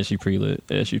Instagram is actually pretty lit.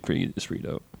 It's pretty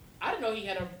dope. I didn't know he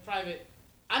had a private.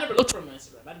 I never looked for him on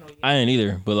Instagram. I didn't know. I didn't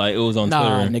either, but like it was on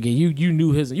Nah, Twitter. nigga, you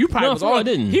knew his. You probably No, was for real, on. I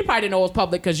didn't. He probably didn't know it was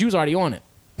public because you was already on it.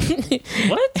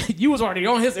 What? You was already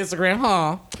on his Instagram, huh?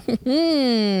 All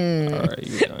right,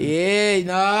 you done. Yeah,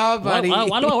 nah, buddy.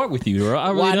 Why do I work with you, bro? I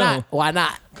really Why don't. not? Why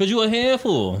not? Cause you a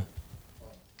handful.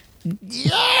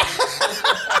 Yeah.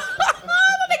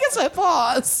 Nigga said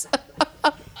pause.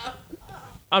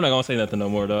 I'm not gonna say nothing no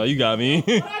more, though. You got me.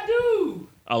 What I do?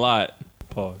 A lot.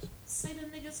 Pause. Say the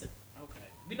nigga said. Okay,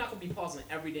 we're not gonna be pausing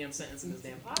every damn sentence in this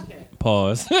damn podcast.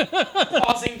 Pause.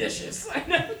 Pausing dishes.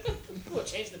 We'll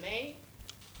change the name.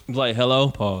 Like hello.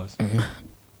 Pause.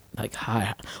 Like,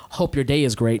 hi. Hope your day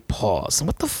is great. Pause.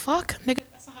 What the fuck, nigga?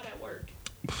 That's not how that work.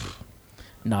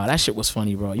 Nah, that shit was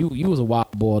funny, bro. You was a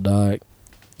wild boy, dog.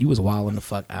 You was wilding the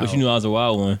fuck out. But you knew I was a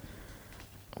wild one.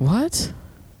 What?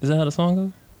 Is that how the song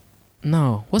goes?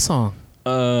 No. What song?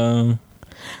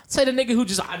 Say the nigga who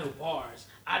just, I know bars.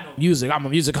 I know music. I'm a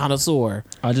music connoisseur.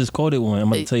 I just quoted one. I'm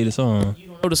about to tell you the song. You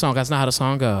don't know the song. That's not how the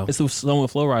song goes. It's a song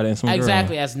with Flo Rida and some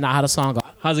Exactly. girl. That's not how the song goes.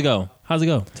 How's it go? How's it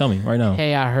go? Tell me right now.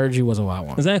 Hey, I heard you was a wild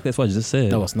one. Exactly. That's what I just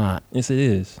said. No, it's not. Yes, it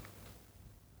is.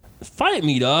 Fight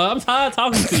me, dog. I'm tired of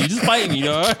talking to you. Just fight me,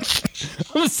 dog.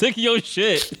 I'm sick of your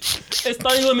shit. It's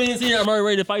 31 minutes in. I'm already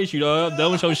ready to fight you, dog. I'm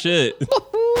done with your shit.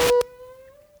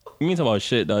 You mean talk about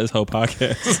shit, dog? This whole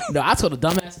podcast. No, I told a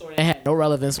dumbass story that had no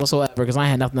relevance whatsoever because I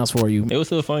had nothing else for you. It was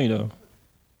still funny though.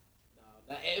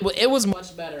 It was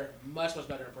much better in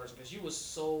person because you was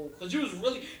so because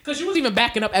you was even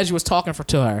backing up as you was talking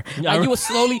to her. Like you was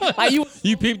slowly like you.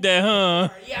 You peeped that, huh?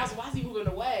 Yeah, I was like, why is he moving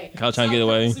away? I was trying to get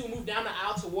away. She would move down the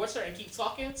aisle towards her and keep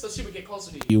talking so she would get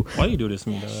closer to you. Why you do this to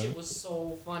me, That dog? shit was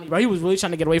so funny, bro. He was really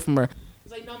trying to get away from her.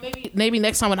 He's like, no, maybe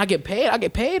next time when I get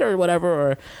paid or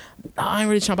whatever. Or no, I ain't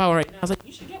really trying to buy one right now. I was like,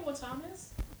 you should get one,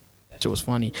 Thomas. That shit was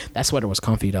funny. That sweater was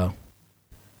comfy though.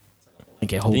 It's like a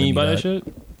blanket holding Didn't you me, buy that dog. shit?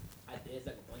 I did. It's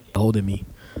like a blanket holding me.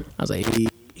 I was like, hey.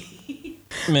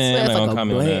 Man, I'm It's not like gonna a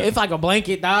comment on that. It's like a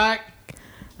blanket, dog.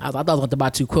 I thought I was going to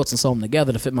buy 2 quilts and sew them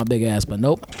together to fit my big ass, but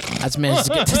nope. I just managed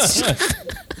to get this.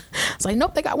 It's like,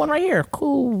 nope, they got one right here.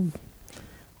 Cool.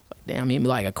 Damn, me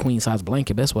like a queen size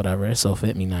blanket, but it's whatever. It so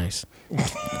fit me nice.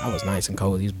 I was nice and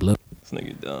cozy. It's blue. This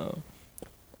nigga dumb.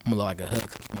 I'm gonna look like a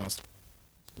hook.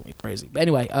 Crazy. But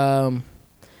anyway,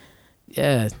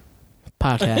 yeah.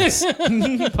 Podcast.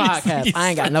 Podcast. I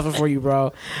ain't got nothing for you,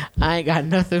 bro. I ain't got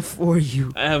nothing for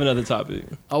you. I have another topic.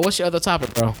 Oh, what's your other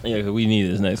topic, bro? Yeah, because we need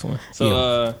this next one. So,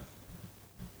 Yeah.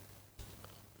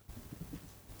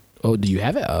 Oh, do you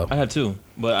have it? Oh. I have 2,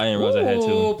 but I didn't realize I had 2.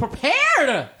 Ooh,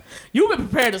 prepared. You've been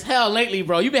prepared as hell lately,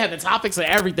 bro. You've been having topics and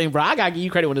everything, bro. I gotta give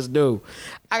you credit when it's due.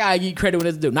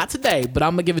 Not today, but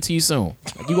I'm gonna give it to you soon.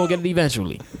 You gonna get it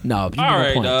eventually. No, you been All on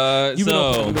right, point. You been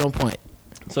on point. You so, been on point.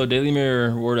 so Daily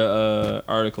Mirror wrote a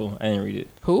article. I didn't read it.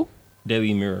 Who?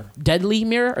 Daily Mirror. Deadly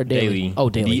Mirror or Daily? Daily. Oh,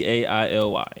 Daily.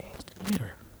 DAILY.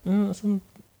 Mirror. Some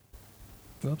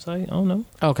website. I don't know.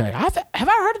 Okay. Have I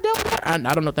heard of Daily Mirror? I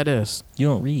don't know what that is. You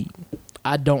don't read.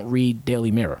 I don't read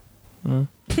Daily Mirror.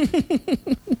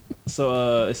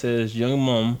 So it says young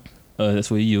mom. That's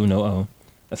what you know. Oh,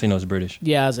 I say no. It's British.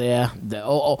 Yeah,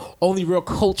 only real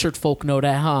cultured folk know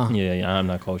that, huh? Yeah. I'm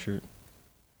not cultured.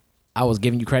 I was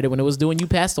giving you credit when it was doing. You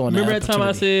passed on. Remember that time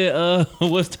I said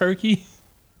what's turkey?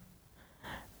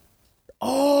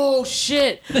 Oh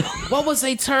shit! What was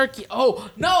a turkey? Oh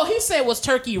no, he said was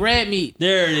turkey red meat.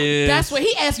 There it is. That's what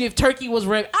he asked me if turkey was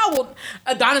red.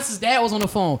 Adonis's dad was on the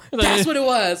phone. That's what it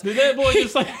was. Did that boy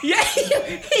just like? Yeah,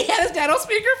 he had his dad on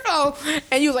speakerphone,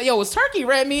 and he was like, "Yo, was turkey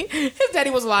red meat?" His daddy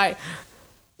was like,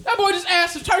 "That boy just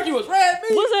asked if turkey was red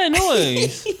meat." What's that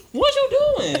noise? What you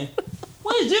doing?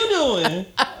 What is you doing?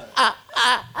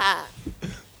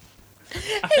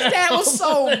 His dad was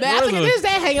so mad. Like, his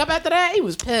dad hang up after that. He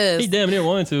was pissed. He damn near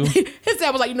wanted to. His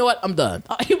dad was like, "You know what? I'm done."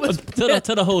 He was. Tell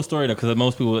the whole story though, because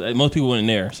most people weren't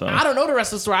there. So I don't know the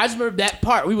rest of the story. I just remember that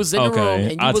part. We was in the Okay, room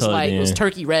and you I'll was tell it like, it was then.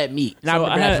 turkey red meat. And So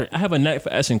I remember I have a knack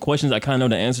for asking questions I kind of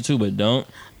know the answer to, but don't.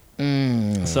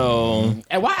 So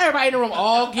and why everybody in the room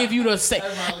all give you the same?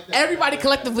 Everybody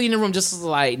collectively in the room just was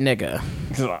like, nigga.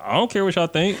 I don't care what y'all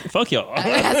think. Fuck y'all.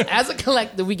 As a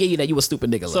collective, we gave you that. You a stupid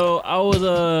nigga. So I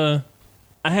was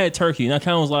I had turkey, and I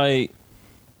kind of was like,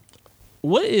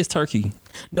 "What is turkey?"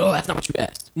 no, that's not what you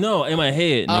asked. No, in my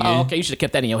head. Oh, nigga. okay. You should have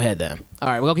kept that in your head then. All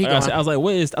right, well, keep Like I going. said, I was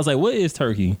like, what is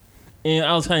turkey? And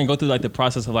I was trying to go through like the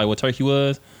process of like what turkey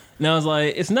was. And I was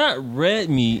like, it's not red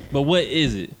meat, but what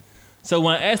is it? So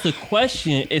when I asked the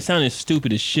question, it sounded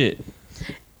stupid as shit.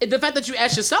 The fact that you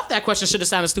asked yourself that question should have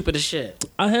sounded stupid as shit.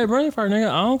 I had brain fart, nigga.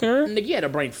 I don't care. Nigga, you had a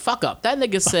brain fuck up. That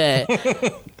nigga said,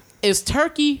 "Is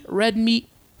turkey red meat?"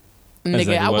 Nigga,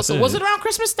 Exactly what I was said. it around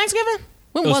Christmas, Thanksgiving?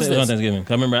 When It was was on this? Thanksgiving.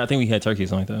 'Cause I remember, I think we had turkey or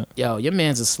something like that. Yo, your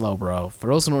man's is slow, bro. For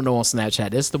those who don't know on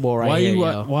Snapchat, this is the boy right here,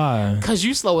 yo. Why? Cause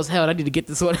you slow as hell. I need to get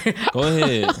this one. Go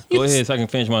ahead. Go ahead so I can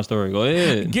finish my story. Go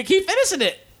ahead. Keep finishing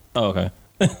it. Oh, okay.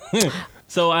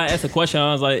 So I asked a question.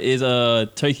 I was like, is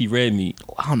turkey red meat?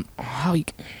 How you?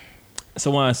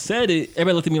 So when I said it,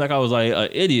 everybody looked at me like I was like an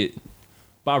idiot.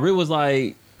 But I really was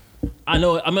like, I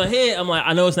know. I'm in my head. I'm like,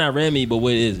 I know it's not red meat, but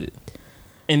what is it?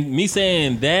 And me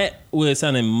saying that would have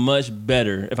sounded much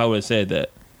better if I would have said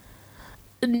that.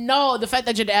 No, the fact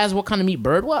that you had to ask what kind of meat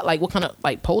bird what? Like what kind of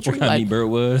like poultry? What kind of meat bird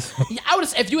was? Yeah, I would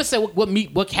have if you would say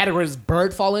what category does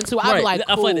bird fall into, I'd be like,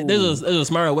 I feel like cool. there's a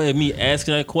smarter way of me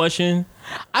asking that question.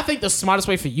 I think the smartest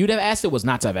way for you to have asked it was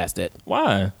not to have asked it.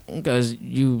 Why? Because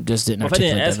you just didn't If I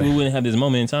didn't articulate ask, that. we wouldn't have this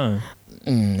moment in time.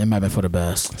 It might have been for the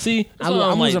best. See, that's I'm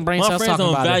why losing like, brain my cells friends talking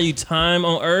don't about it. value time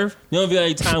on Earth. They don't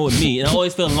value time with me, and I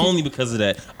always feel lonely because of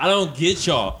that. I don't get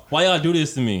y'all. Why y'all do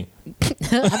this to me?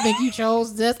 I think you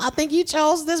chose this. I think you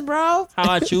chose this, bro.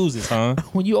 How I choose this, huh?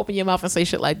 When you open your mouth and say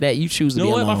shit like that, you choose to You know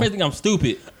be what? alone. My friends think I'm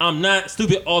stupid. I'm not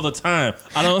stupid all the time.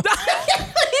 I don't.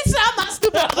 He said I'm not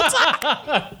stupid all the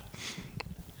time.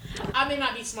 I may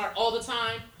not be smart all the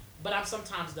time, but I'm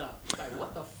sometimes dumb. Like,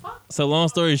 what the fuck? So long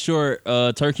story short,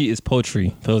 turkey is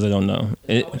poultry. For those that don't know,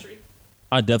 Poetry?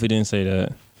 I definitely didn't say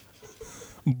that.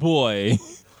 Boy.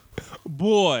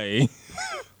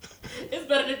 It's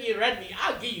better than being red meat.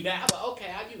 I'll give you that. I'm like,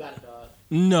 okay, you got it, dog.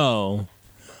 No.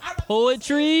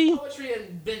 Poetry? Poetry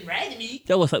and been red meat.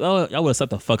 Y'all would have sucked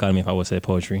the fuck out of me if I would have said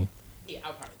poetry. Yeah,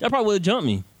 I'll probably. Y'all probably would have jumped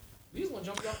me. We just want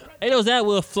to jump you off the red. Hey, those that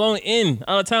would have flown in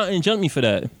out of town and jumped me for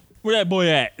that. Where that boy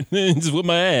at? Just with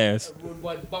my ass. Rude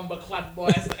boy, bumper clap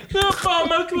boy.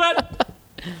 Oh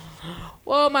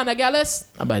Whoa, man, I got this.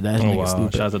 I bet that's nigga wow!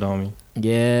 stupid. Shout out to the homie.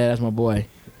 Yeah, that's my boy.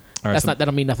 All right, That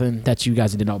don't mean nothing that you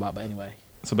guys didn't know about, but anyway.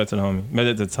 So back to the homie. Back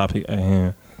to the topic at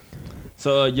hand.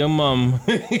 So your mom,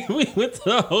 we went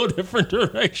to a whole different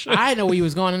direction. I didn't know where you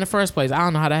was going in the first place. I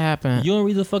don't know how that happened. You don't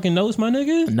read the fucking notes, my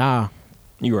nigga? Nah.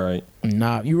 You right.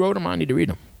 You wrote them. I need to read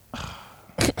them.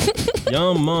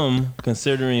 Young mom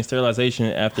considering sterilization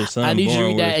after son I need you to born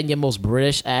read that with- in your most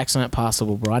British accent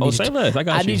possible, bro. I need say you to, less. I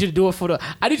got I you. need you to do it for the.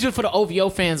 I need you for the OVO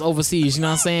fans overseas. You know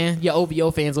what I'm saying? Your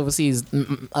OVO fans overseas.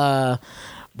 What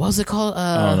was it called?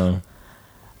 I don't know.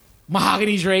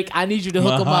 Mahogany Drake. I need you to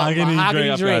hook him up. Mahogany Mahogany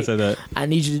Drake. I forgot I Drake. said that. I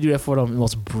need you to do that for the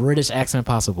most British accent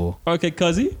possible. Okay,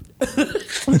 cuzzy.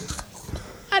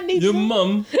 I need Your you.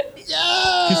 mom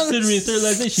considering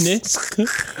sterilization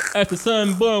after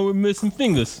son born with missing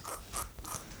fingers.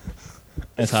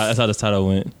 That's how this title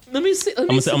went. Let me see. I'm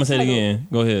gonna say it again.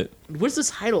 Go ahead. Where's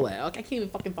this title at? Like, I can't even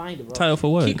fucking find it, bro. Title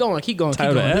for what? Keep going. Title Keep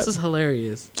going. app? This is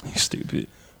hilarious. You stupid.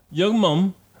 Young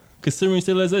mom considering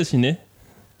sterilization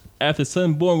after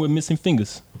son born with missing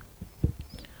fingers.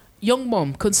 Young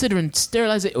mom considering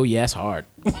sterilization. Oh yeah, that's hard.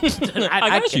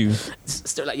 I got you.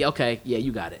 Yeah, okay, yeah,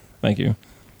 you got it. Thank you.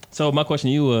 So my question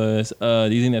to you was, do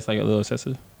you think that's like a little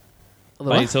excessive?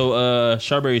 Like, so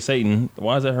Strawberry Satan,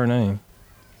 why is that her name?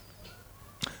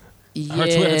 Her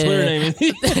Twitter name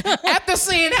is. After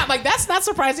seeing that, like that's not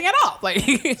surprising at all. Like,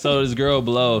 So this girl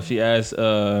below, she asked,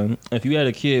 if you had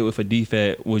a kid with a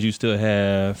defect, would you still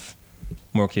have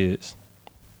more kids?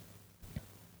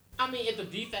 I mean, if the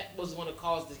defect was going to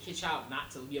cause the child not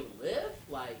to be able to live,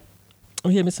 like, Oh,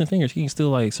 he had missing fingers. He can still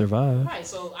like survive. right?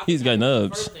 So I He's think got that's the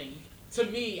nubs. first thing. To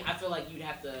me, I feel like you'd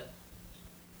have to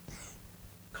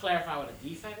clarify what a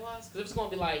defect was, because if it's going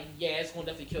to be like, yeah, it's going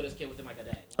to definitely kill this kid within like a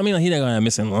day. I mean, like, he not gonna have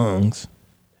missing lungs.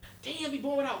 Damn, be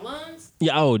born without lungs.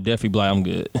 Yeah, I would definitely be like, I'm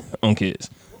good on kids.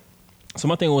 So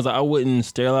my thing was, I wouldn't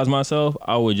sterilize myself.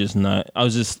 I would just not. I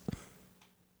was just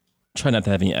try not to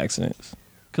have any accidents.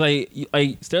 Cause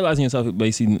like sterilizing yourself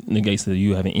basically negates that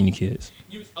you having any kids.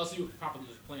 So you would probably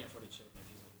just plan for the children.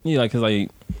 Yeah, like, cause like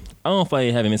I don't know if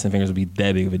like having missing fingers would be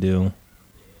that big of a deal.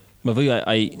 But if you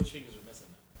like, Which fingers are missing?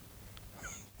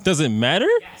 does it matter?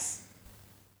 Yes.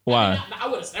 Why? I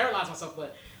would have sterilized myself,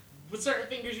 but with certain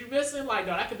fingers you missing, like,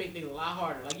 no, that could make things a lot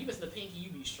harder. Like, you missing the pinky, you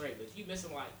be straight. But if you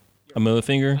missing, like, A middle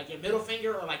finger? like your middle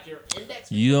finger or, like, your index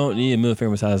finger. You don't need a middle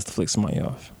finger besides to flick somebody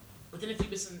off. But then if you're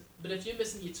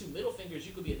missing your two middle fingers,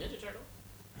 you could be a Ninja Turtle.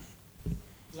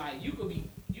 Like, you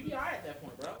be alright at that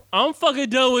point, bro. I'm fucking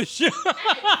done with you.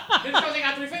 Ninja Turtles ain't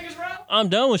got 3 fingers, bro? I'm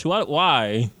done with you.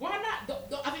 Why? Why not?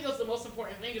 I think those are the most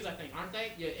important fingers, I think, aren't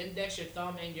they? Your index, your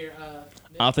thumb, and your,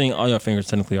 I think all your fingers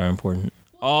technically are important.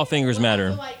 All fingers I matter.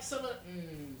 feel like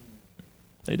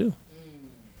They do.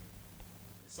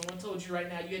 if someone told you right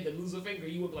now you had to lose a finger,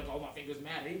 you would be like, oh, my fingers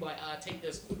matter. You'd be like, take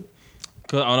this.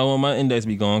 Cause I don't want my index to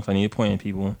be gone. Cause I need to point at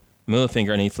people. Middle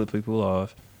finger, I need to flip people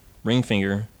off. Ring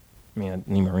finger, I mean,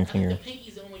 I need my ring I think finger. the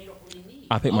pinky's the only one you don't really need.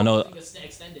 I pick my nose.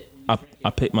 Extend it. I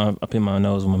pick my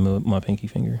nose with my pinky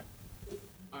finger.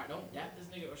 All right, don't dap this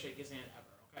nigga or shake his hand ever.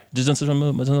 Okay. Just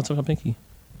don't touch my pinky.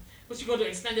 But you go to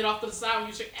extend it off to the side when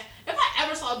you shake. If I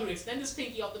ever saw a dude extend his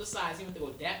pinky off to the side, he went to go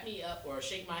dap me up or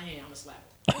shake my hand, I'm gonna slap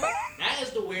him. That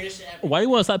is the weirdest shit ever. Why you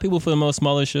want to slap people for the most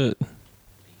smaller shit?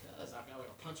 Because I gotta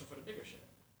punch him for the bigger shit.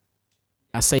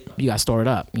 I say you gotta store it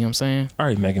up. You know what I'm saying? All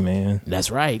right, Mega Man.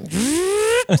 That's right.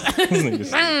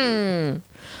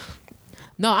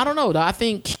 No, I don't know though. I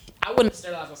think I wouldn't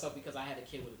sterilize myself because I had a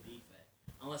kid with a defect.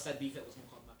 Unless that defect was gonna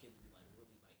cause my kid to be like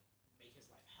really like make his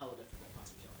life hella difficult,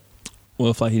 possibly kill him. What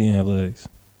if like he didn't have legs?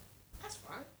 That's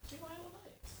fine. He gonna have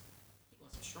legs. He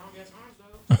wants some strong ass arms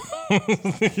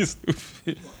though. He's stupid.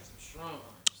 He gonna have some strong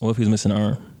arms. What if he's missing an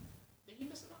arm? Then he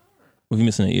missing an arm. What if he's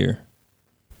missing an ear?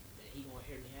 Then he gonna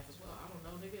hear me half as well. I don't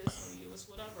know, nigga. It's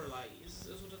whatever. Like it's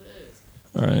what it is.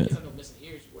 All right. If I know missing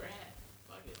ears, you wear a hat.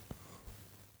 Fuck it.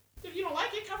 If you don't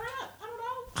like it, cover it up. I don't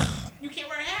know. You can't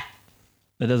wear a hat.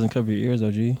 That doesn't cover your ears,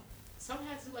 though, G. Some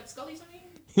hats do like Scully's. I mean,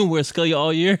 You wear Scully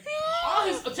all year?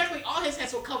 technically all his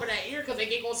hats will cover that ear because they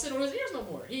ain't gonna sit on his ears no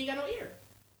more. He ain't got no ear.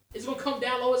 It's gonna come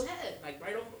down low his head, like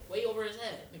right over, way over his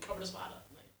head, and cover the spot up.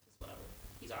 Like it's whatever.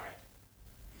 He's all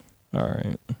right. All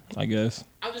right. I guess.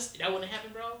 That wouldn't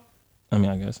happen, bro. I mean,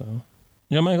 I guess so.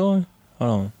 Your mic on?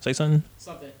 Hold on. Say something.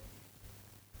 Something.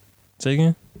 Say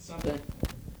again. Something.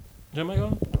 Your mic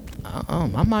on?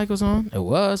 My mic was on. It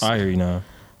was. I hear you now.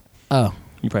 Oh.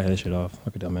 You probably had that shit off.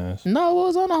 Like a dumbass. No, it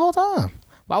was on the whole time.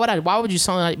 Why would you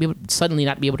suddenly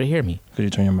not be able to hear me? Could you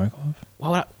turn your mic off? Why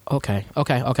would I? Okay.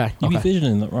 You be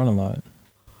fidgeting around a lot.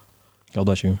 God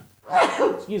bless you.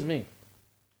 Excuse me.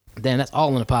 Damn, that's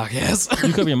all in the podcast.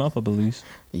 You cover your mouth up at least.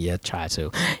 Yeah, try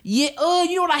to. Yeah,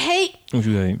 you know what I hate? What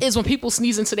you hate? Is when people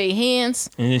sneeze into their hands.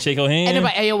 And then shake your hand? And they're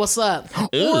like, hey, yo, what's up?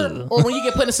 Or when you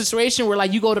get put in a situation where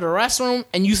like you go to the restroom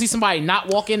and you see somebody not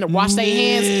walk in to wash their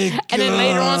hands, and then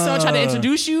later on someone try to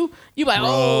introduce you, you like,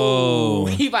 oh.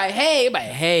 He like,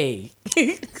 hey.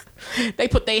 They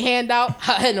put their hand out,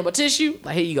 had no tissue.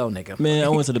 Like, here you go, nigga. Man, I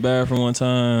went to the bathroom one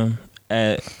time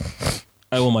at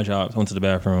one of my jobs. I went to the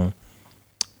bathroom.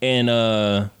 And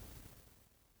I'm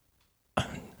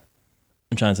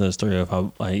trying to tell the story of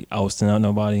how like I was sending out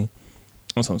nobody. I'm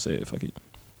just gonna say it, fuck it.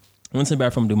 I went to the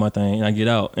bathroom to do my thing, and I get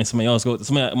out, and one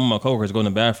of my coworkers go in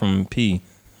the bathroom and pee,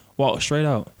 walk straight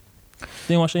out. They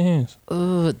didn't wash their hands.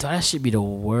 Ugh, that should be the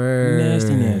worst.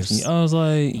 Nasty. I was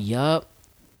like, yup.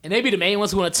 And they be the main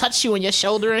ones who want to touch you on your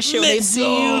shoulder and shit when they see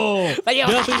you. Like, yo,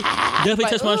 definitely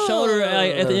touch my shoulder.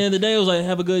 Like, at the end of the day, it was like,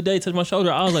 have a good day, touch my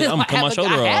shoulder. I was like, I'm gonna cut my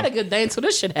shoulder off. I had a good day until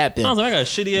this shit happened. I was like, I got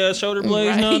shitty ass shoulder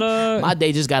blades now, dog. My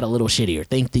day just got a little shittier.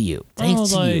 Thanks to you. I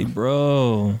was like,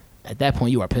 bro. At that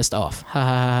point, you are pissed off. Ha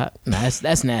ha ha. Nah,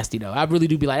 that's nasty though. I really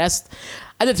do be like,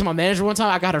 I did it to my manager one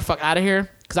time. I got her fuck out of here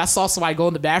because I saw somebody go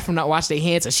in the bathroom not wash their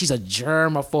hands, and she's a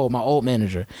germaphobe. My old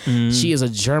manager, she is a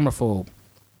germaphobe.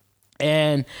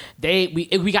 And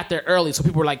we got there early, so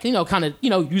people were like, kind of,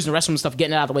 using the restroom and stuff,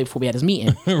 getting it out of the way before we had this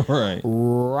meeting.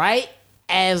 Right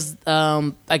as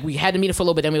like we had to meet it for a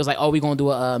little bit, then we was like, oh, we gonna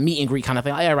do a meet and greet kind of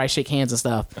thing. Like, yeah, right, shake hands and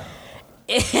stuff.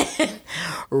 And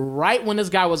right when this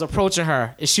guy was approaching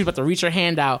her and she was about to reach her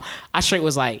hand out, I straight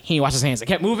was like, he didn't wash his hands. I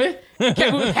kept moving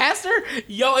past her.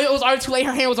 Yo, it was already too late.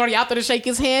 Her hand was already out there to shake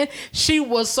his hand. She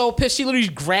was so pissed. She literally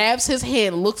grabs his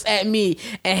hand, looks at me,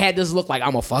 and had this look like,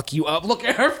 I'm gonna fuck you up. Look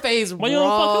at her face, bro. Why you don't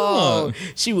fuck him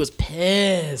up? She was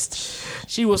pissed.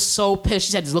 She was so pissed.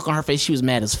 She had this look on her face. She was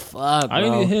mad as fuck, bro. I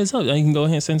didn't get heads up. You can go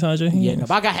ahead and sanitize your hands. Yeah, no,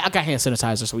 but I got hand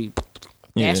sanitizer, so we...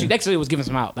 Yeah. Actually, next day it was giving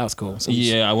some out. That was cool. So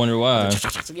I wonder why.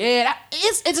 Yeah,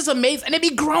 it's just amazing. And it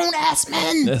be grown ass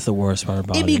men. That's the worst part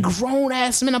about it. It be grown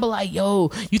ass men. I be like, yo,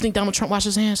 you think Donald Trump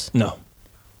washes his hands? No.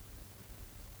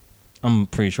 I'm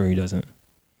pretty sure he doesn't.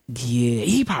 Yeah,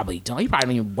 he probably don't. He probably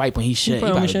don't even wipe when he shit. He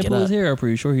probably shampoo his hair. I'm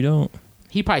pretty sure he don't.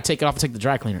 He probably take it off and take the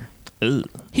dry cleaner. Ugh.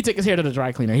 He take his hair to the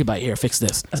dry cleaner. He be like, here, fix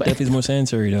this. That's definitely more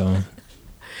sanitary though.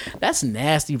 That's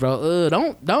nasty, bro.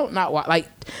 Don't not like.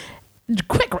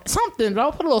 Quick something,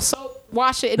 bro. Put a little soap,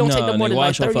 wash it. It don't take no more than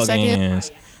like 30 seconds.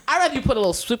 I'd rather you put a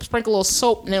little sprinkle a little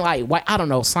soap and then like I don't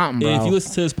know, something, bro. If you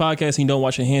listen to this podcast and you don't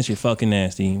wash your hands, you're fucking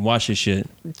nasty. Wash your shit.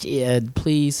 Yeah,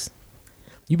 please.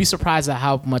 You'd be surprised at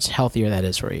how much healthier that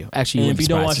is for you. Actually, if you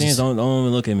don't wash your hands, don't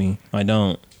even look at me. I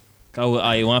don't. When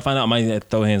I find out, I might have to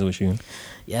throw hands with you.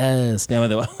 Yes. Damn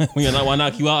it. Why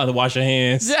knock you out to wash your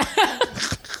hands?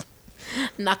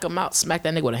 Knock him out, smack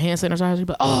that nigga with a hand sanitizer.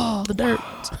 But the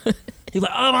dirt. He's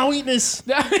like, oh, my weakness.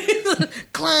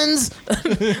 Cleanse.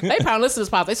 They probably listened to this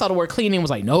podcast. They saw the word clean and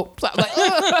was like, nope.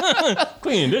 Like,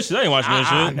 clean dishes. I ain't washing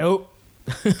that shit. Nope.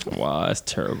 Wow, that's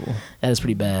terrible. That is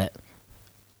pretty bad.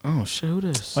 Oh shit, who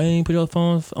this? Why you ain't put your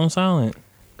phone on silent?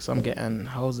 Cause I'm getting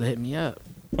hoes to hit me up.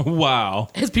 Wow.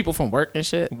 It's people from work and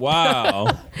shit.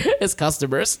 Wow. It's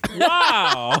customers.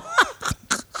 Wow.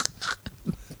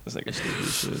 That's like a stupid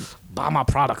shit. Buy my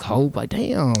product, hoe. Like,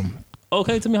 damn.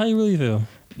 Okay, tell me how you really feel.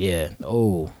 Yeah.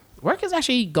 Oh, work is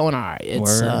actually going all right.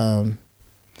 It's Word.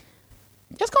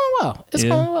 it's going well. It's Yeah.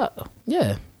 going well.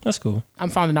 Yeah. That's cool. I'm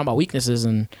finding out my weaknesses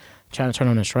and trying to turn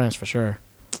on the strengths for sure.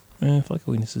 Man, fuck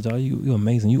your weaknesses, dog. You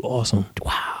amazing. You awesome.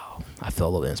 Wow. I feel a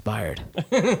little bit inspired.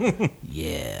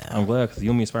 Yeah. I'm glad because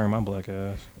you me inspiring my black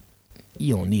ass.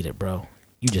 You don't need it, bro.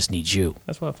 You just need you.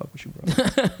 That's why I fuck with you, bro.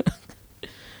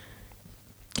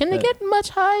 Can it get much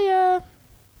higher?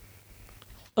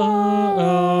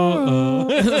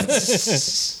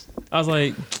 I was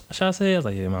like, should I say it? I was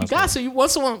like, yeah, man. You got to.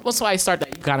 Once I start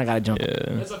that, you kind of got to jump in.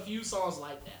 Yeah. There's a few songs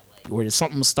like that. Like, where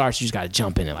something starts, you just got to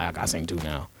jump in it. Like, I got to sing too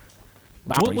now.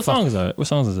 But I already What fuck- song is that? What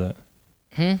songs is that?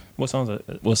 What songs?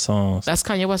 What songs? That's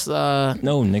Kanye West.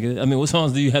 No, nigga. I mean, what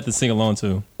songs do you have to sing along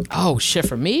to? Oh shit,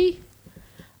 for me,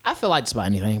 I feel like just about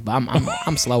anything, but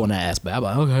I'm slow in that aspect. I'm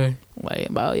like, okay, like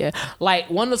about yeah, like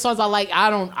one of the songs I like. I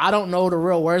don't know the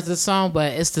real words of this song,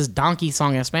 but it's this donkey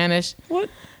song in Spanish. What?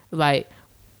 Like,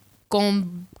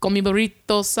 con mi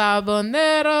burrito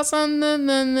sabanero,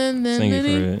 Sing it for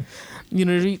it. you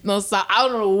know, no, I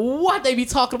don't know what they be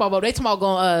talking about, but they talking about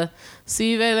going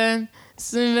si velen,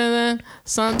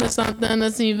 something,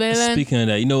 si velen. Speaking of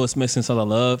that, you know what's missing songs I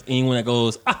love? Anyone that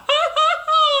goes,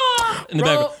 in the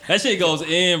Bro. background. That shit goes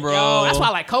in, bro. Yo, that's why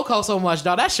I like Coco so much,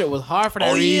 dog. That shit was hard for that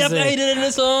Oh, yeah, reason. they did it in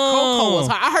this song. Coco was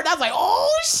hard. I heard that, I was like,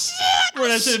 oh shit. Bring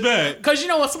that shit back. Cause you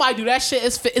know when somebody do that shit,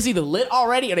 it's either lit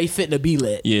already or they fitting to be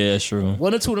lit. Yeah, that's true.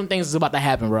 One or two of them things is about to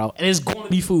happen, bro. And it's going to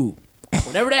be food.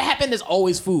 Whenever that happen, there's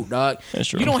always food, dog. That's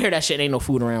true. You don't hear that shit, ain't no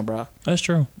food around, bro. That's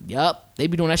true. Yup. They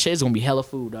be doing that shit, it's gonna be hella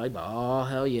food, dog. You be like, oh,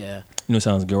 hell yeah. You know what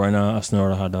sounds good right now? I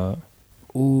snort a hot dog.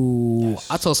 Ooh.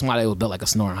 I told somebody it was built like a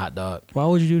snoring hot dog. Why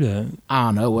would you do that? I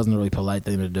don't know. It wasn't a really polite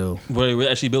thing to do. Were they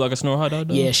actually built like a snort hot dog,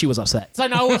 though? Yeah, she was upset. It's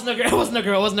like, no, it wasn't a girl. It wasn't a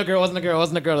girl. It wasn't a girl. It wasn't a girl. It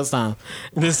wasn't a girl this time.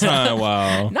 This time,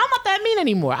 wow. No, I'm not that mean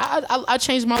anymore. I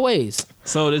changed my ways.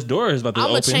 So this door is about to I'm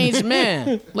open. a changed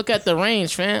man. Look at the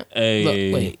range, fam. Hey.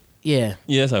 Look, wait. Yeah.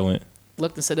 Yes, I went.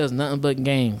 Looked and said there was nothing but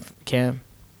game, Cam.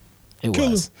 It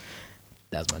was.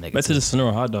 That's my nigga. Back to too. the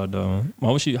snort hot dog, though.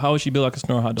 How was she built like a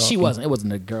snort hot dog? She wasn't. It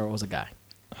wasn't a girl. It was a guy.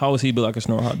 How was he built like a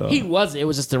snort hot dog? He wasn't. It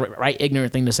was just the right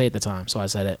ignorant thing to say at the time. So I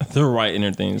said it. The right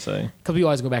inner thing to say. Because we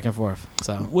always go back and forth.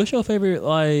 So What's your favorite,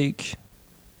 like...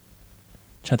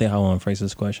 Trying to think how I want to phrase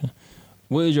this question.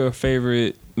 What is your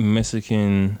favorite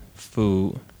Mexican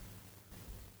food?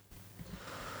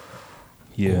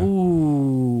 Yeah.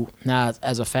 ooh. Now,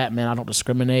 as a fat man, I don't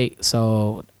discriminate.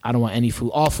 So I don't want any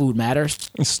food. All food matters.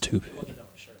 It's stupid.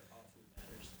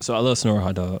 So I love snort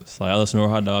hot dogs. Like I love snort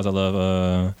hot dogs. I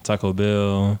love Taco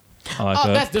Bell. I like Oh,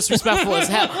 that. that's disrespectful as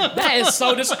hell. That is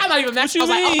so disrespectful. I'm not even mad. I was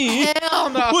like, mean? oh, hell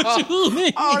no. What you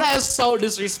mean? Oh, that is so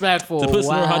disrespectful. To put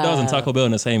snort hot dogs and Wow. Taco Bell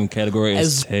in the same category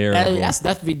is terrible.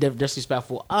 That's be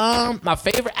disrespectful. My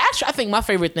favorite, actually, I think my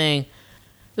favorite thing.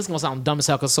 This is gonna sound dumb as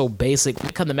hell because it's so basic. When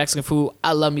it comes to Mexican food,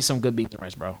 I love me some good beans and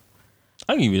rice, bro.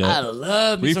 I can give you I that.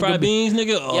 love me some Refried good beans,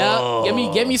 nigga. Yeah,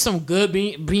 Oh. give me some good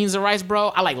beans and rice, bro.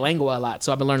 I like lengua a lot,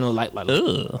 so I've been learning to like Ugh.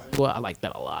 lengua. I like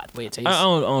that a lot. Way it tastes. I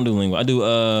don't do lingua. I do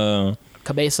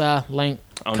Cabeza, I don't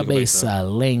do cabeza,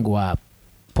 lengua.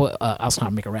 I was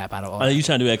trying to make a rap out of all. you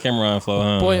trying to do that Cameron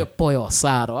flow, huh? Pollo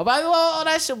asado. I'm like, oh,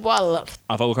 that shit, boy, I love.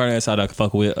 I fuck with carne asada. I can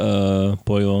fuck with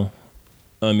pollo.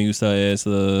 Me gusta es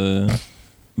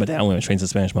but then I went straight to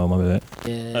Spanish mode. My bad.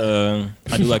 Yeah.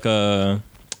 I do like dang,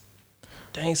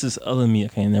 it's this other meat. I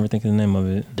can't never think of the name of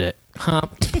it. That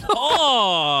hump.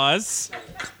 Pause.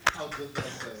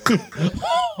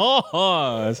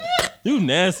 Pause. You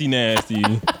nasty.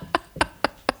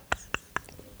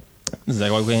 This is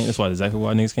exactly why exactly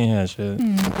why niggas can't have shit.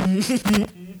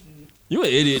 You an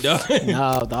idiot, dog.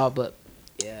 No, dog, but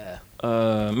yeah.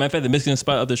 Matter of fact, the Mexican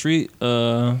spot up the street,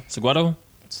 Saguaro.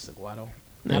 Saguaro.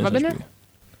 Yeah, Have I that's been there?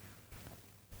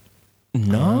 pretty-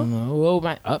 No, Oh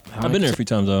my! I've been there a few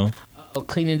times though.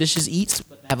 Cleaning dishes eats.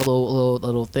 Have a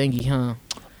little thingy, huh?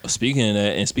 Speaking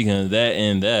of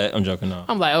that, I'm joking now.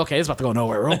 I'm like, okay, it's about to go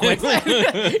nowhere real quick.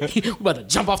 We're about to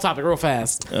jump off topic real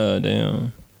fast.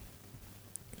 Damn.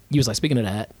 You was like, speaking of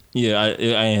that, Yeah, I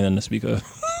ain't nothing to speak of.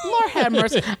 Lord have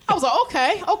mercy. I was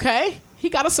like, okay. He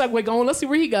got a segue going. Let's see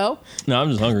where he go. No, I'm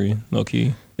just hungry. Low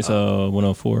key. It's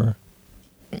 104.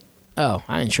 Oh,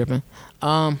 I ain't tripping.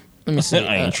 Let me see.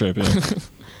 I ain't tripping.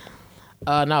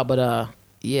 No, but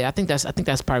yeah, I think that's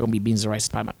probably gonna be beans and rice. It's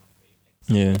probably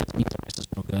Yeah. my beans and rice is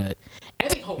real good.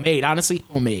 Anything homemade, honestly,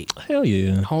 homemade. Hell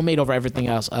yeah. Homemade over everything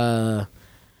else.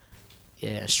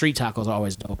 Yeah, street tacos are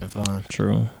always dope and fun.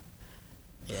 True.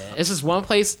 Yeah, it's just one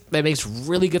place that makes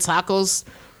really good tacos.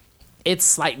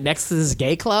 It's like next to this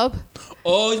gay club.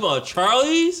 Oh, you about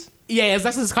Charlie's? Yeah, it's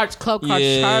next to this club called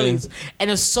Charlie's.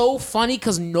 And it's so funny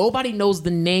because nobody knows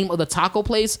the name of the taco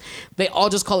place. They all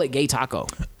just call it Gay Taco.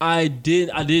 I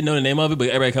didn't know the name of it, but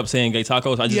everybody kept saying gay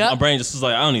tacos. My brain just was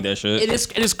like, I don't need that shit. It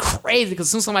is crazy because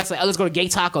as soon as somebody say, "Oh, let's go to Gay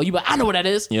Taco," you be like, "I know what that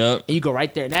is." Yep. And you go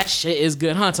right there, and that shit is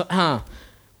good, huh? Oh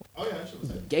yeah,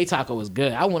 actually. Gay Taco is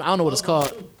good. I don't know what it's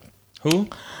called. Who?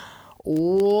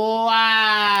 Wow.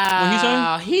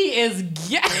 What he is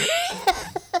gay.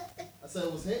 I said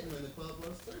it was hitting in the club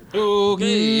was too.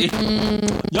 Okay.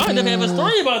 Y'all never have a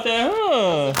story about that,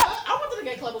 huh? I went to the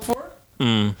gay club before.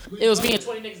 It was me and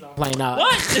 20 niggas on playing now.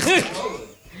 What?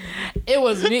 It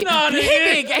was me. Nah, he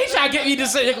nigga. trying to get me to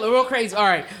say real crazy. All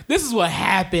right, this is what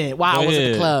happened while I was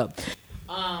at the club.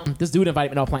 This dude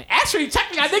invited me to plane. Actually,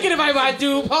 technically, I didn't get invited by a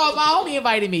dude. Paul, my homie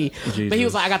invited me. Jesus. But he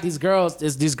was like, I got these girls.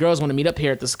 These girls want to meet up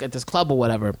here at this club or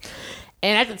whatever.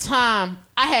 And at the time,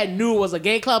 I knew it was a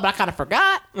gay club, but I kind of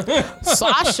forgot. So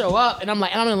I show up, and I'm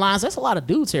like, and I'm in lines. There's a lot of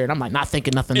dudes here. And I'm like, not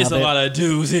thinking nothing It's of it. a lot of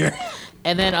dudes here.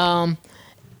 And then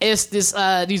it's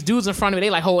these dudes in front of me. They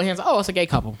like holding hands. Oh, it's a gay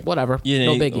couple. Whatever. Yeah,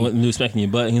 no they biggie. knew smacking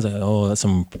your butt. And he's like, oh, that's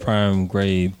some prime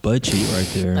grade butt cheek right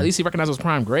there. At least he recognized it was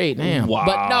prime grade. Damn. Wow.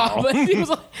 But no, but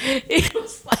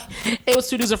it was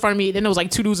two dudes in front of me. Then there was like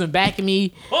two dudes in back of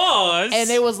me. Pause. And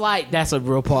it was like, that's a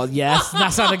real pause. Yes, that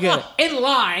sounded good. In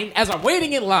line, as I'm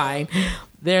waiting in line,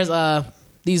 there's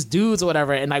these dudes or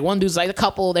whatever. And like one dude's like a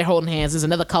couple, they're holding hands. There's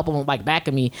another couple like back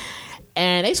of me.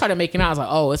 And they started making out. I was like,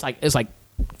 oh, it's like,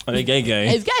 Are they gay?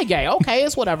 it's gay. Okay,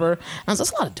 it's whatever. And I was like,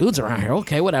 there's a lot of dudes around here.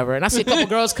 Okay, whatever. And I see a couple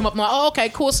girls come up. I'm like, oh, okay,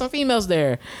 cool. Some females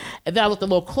there. And then I looked a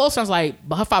little closer. I was like,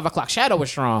 but her 5 o'clock shadow was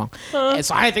strong. And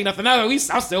so I didn't think nothing of it.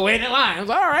 I'm still waiting in line. I was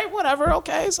like, all right, whatever.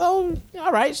 Okay, so,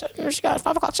 all right. She got a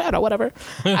 5 o'clock shadow, whatever.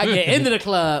 I get into the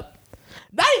club.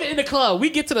 Not even in the club. I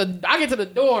get to the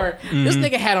door. This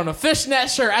nigga had on a fishnet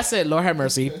shirt. I said, Lord have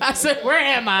mercy. I said, where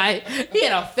am I? He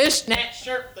had a fishnet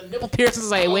shirt. The nipple piercings.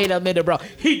 Like, wait a minute, bro.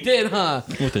 He did, huh?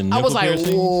 With the I nipple was like,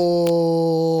 piercings?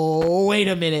 whoa, wait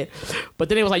a minute. But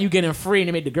then it was like, you getting free, and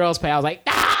they made the girls pay. I was like,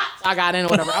 ah! I got in or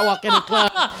whatever. I walk in the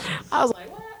club. I was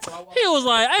like, what? So I walk He was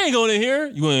like, I ain't going in here.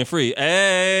 You went in free.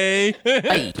 Hey.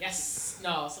 in. Yes.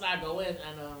 No, so I go in,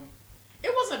 and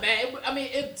it wasn't bad.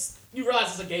 You realize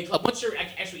it's a gay club. Once you're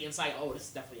actually inside, oh, this is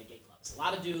definitely a gay club. It's a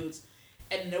lot of dudes.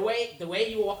 And the way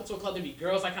you walk into a club, there be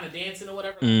girls like kind of dancing or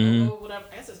whatever. Like, go-go, whatever.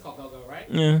 I guess it's called go-go, right?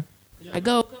 Yeah. Like,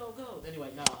 go.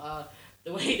 Anyway, no.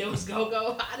 The way there was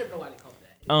go-go, I don't know why they called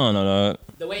it that. I don't know that.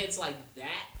 The way it's like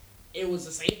that, it was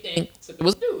the same thing. So it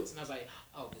was dudes. And I was like,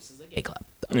 oh, this is a gay club.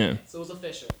 Okay. Yeah. So it was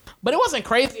official. But it wasn't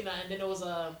crazy, nothing. Then there was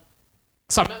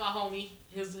so I met my homie,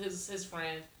 his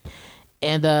friend,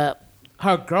 and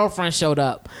her girlfriend showed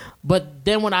up. But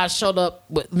then when I showed up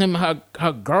with them,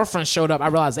 her girlfriend showed up, I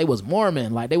realized they was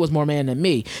Mormon. Like, they was more man than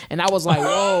me. And I was like,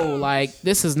 whoa, like,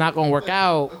 this is not going to work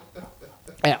out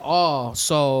at all.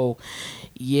 So,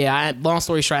 yeah, long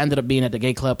story short, I ended up being at the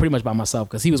gay club pretty much by myself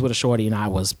because he was with a shorty and I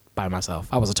was by myself.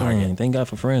 I was a target. Dang, thank God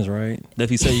for friends, right?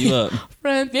 Definitely set you up.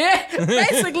 Friend, yeah,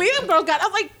 basically, them girls got, I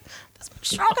was like, that's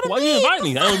stronger than Why me. you invite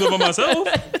me? I don't go by myself.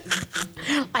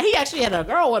 He actually had a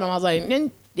girl with him. I was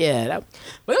like, yeah,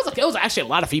 but it was actually a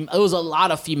lot of it was a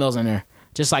lot of females in there,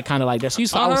 just like kind of like this.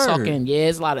 So I was talking, yeah,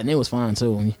 it's a lot, and it was fun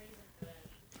too.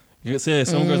 You said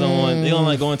some girls they don't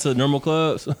like going to normal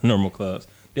clubs. They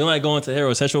don't like going to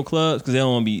heterosexual clubs because they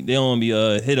don't want to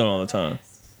be hit on all the time.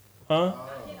 Huh?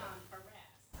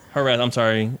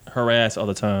 Harass all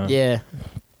the time. Yeah,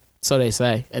 so they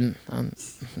say, and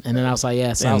then I was like,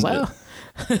 yeah. So I was like, oh.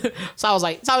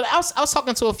 I was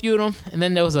talking to a few of them, and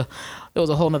then there was a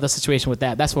whole nother situation with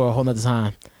that. That's for a whole nother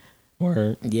time.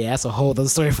 Word. Yeah, that's a whole other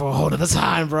story for a whole other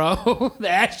time, bro.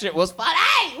 That shit was fun.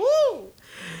 Hey, woo!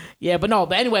 Yeah, but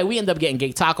anyway, we ended up getting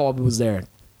Gay Taco while we was there.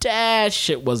 That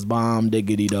shit was bomb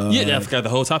diggity dog. Yeah, I forgot the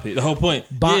whole topic, the whole point.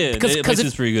 Yeah, that place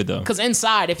is pretty good though. Because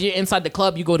if you're inside the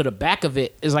club, you go to the back of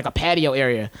it. It's like a patio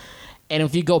area. And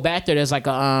if you go back there, there's like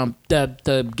a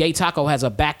the Gay Taco has a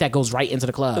back that goes right into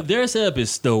the club. Their setup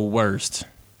is the worst.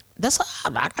 I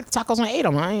got the tacos and I ate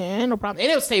them. Ain't no problem. And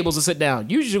there's tables to sit down.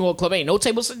 Usually go to a club, ain't no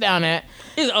tables to sit down at.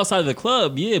 It's outside of the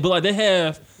club, yeah, but like they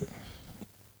have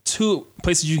 2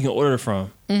 places you can order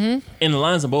from, and the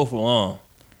lines are both long.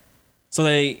 So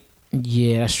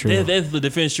yeah, that's true. That's the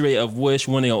differentiate of which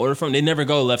one they gonna order from. They never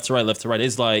go left to right.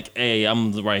 It's like, hey,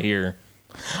 I'm right here.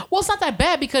 Well, it's not that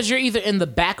bad because you're either in the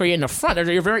back or you're in the front.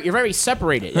 Or you're very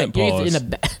separated. Like, you're either in the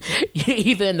back. You're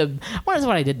either in the. What is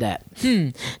what I did that?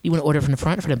 You want to order from the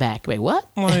front or from the back? Wait, what?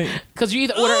 Because you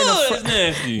either order in the front.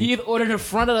 Nasty. You either order in the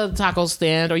front of the taco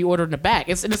stand or you order in the back.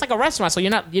 It's like a restaurant, so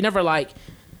you're never like.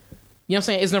 You know what I'm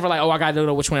saying? It's never like, oh, I gotta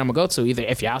know which one I'm gonna go to. Either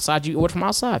if you're outside, you order from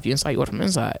outside. If you're inside, you order from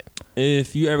inside.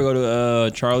 If you ever go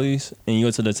to Charlie's and you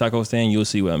go to the taco stand, you'll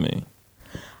see what I mean.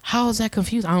 How is that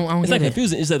confused? I don't It's get not it.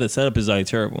 confusing. It's that the setup is like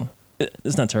terrible.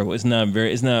 It's not terrible. It's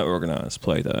not organized.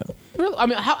 Play that. Really? I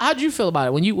mean, how'd you feel about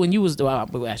it when you was? Well,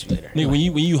 we'll ask you later. Nigga,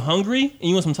 when you hungry and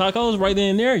you want some tacos right then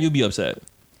and there, you'll be upset.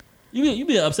 You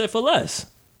be upset for less.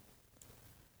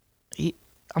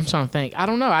 I'm trying to think. I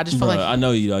don't know. I just feel Bruh, like I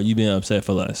know you been upset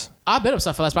for less. I've been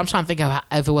upset for less, but I'm trying to think of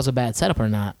if it was a bad setup or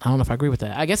not. I don't know if I agree with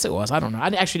that. I guess it was. I don't know. I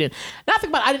actually didn't. Now I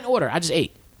think about it, I didn't order. I just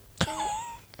ate.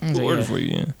 Who ordered for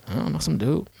you? Yeah. I don't know. Some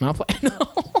dude. No, no.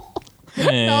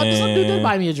 Man. No, just some dude did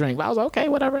buy me a drink. But I was like, okay,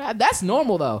 whatever. That's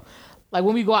normal though. Like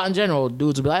when we go out in general,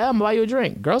 dudes will be like, I'm gonna buy you a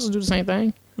drink. Girls will do the same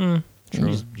thing. True.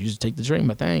 You just take the drink,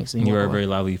 but thanks. And You are a walk very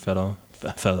away. lively fellow.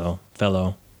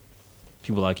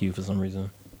 People like you for some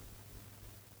reason.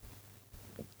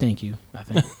 Thank you. I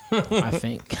think. I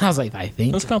think. I was like, I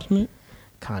think. That's a compliment.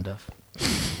 Kind of.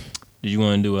 Did you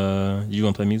want to do? Did you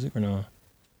want to play music or no?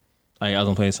 Like I was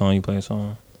gonna play a song. You play a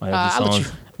song. Like I'll let you-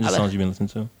 the songs you've been listening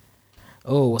to.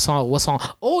 Oh, what song? What song?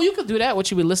 Oh, you could do that. What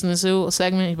you been listening to? A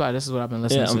segment. But this is what I've been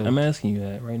listening Yeah, to. I'm asking you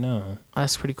that right now.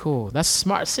 That's pretty cool. That's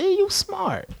smart. See, you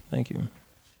smart. Thank you.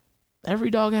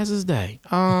 Every dog has his day.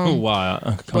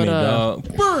 Why? Call me a dog.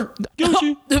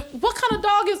 Gucci. What kind of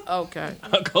dog is? Okay,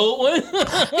 A cold one.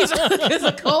 it's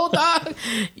a cold dog.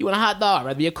 You want a hot dog? I'd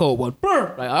rather be a cold one.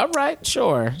 Like, all right,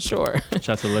 sure. Shout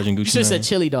out to Legend Gucci. You should have said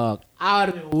chili dog. I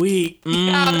would have been weak.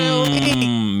 I would have been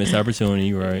weak. Missed opportunity.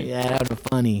 You right. Yeah, that would have been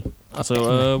funny.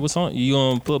 So, what song? You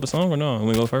gonna pull up a song or no? Want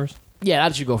me to go first? Yeah, I'll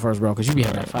let you go first, bro, because you be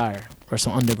having that fire or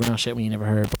some underground shit we ain't never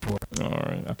heard before. All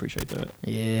right, I appreciate that.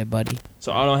 Yeah, buddy.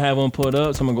 So I don't have one pulled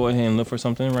up, so I'm gonna go ahead and look for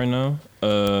something right now.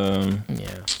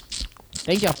 Yeah.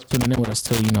 Thank y'all for tuning in with us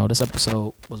too. You know, this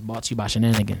episode was brought to you by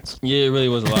Shenanigans. Yeah, it really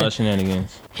was a lot of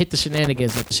shenanigans. Hit the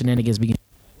shenanigans. Let the shenanigans begin.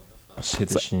 Hit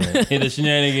the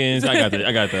shenanigans. I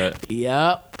got that.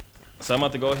 Yep. So I'm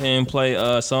about to go ahead and play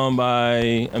a song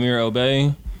by Amir Obey.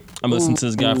 I've been listening to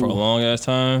this guy for a long ass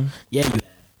time. Yeah.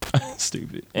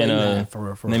 Stupid. Yeah, And yeah, for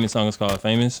real. name of the song is called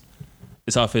Famous.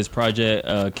 It's off his project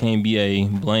Can't Be a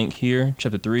Blank Here,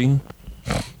 chapter 3.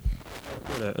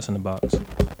 That's in the box.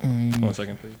 1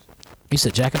 second, please. You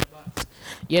said Jack in the Box?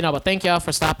 Yeah, no, but thank y'all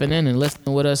for stopping in and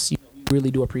listening with us. You know, we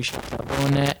really do appreciate y'all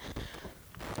doing that.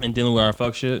 And dealing with our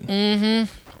fuck shit.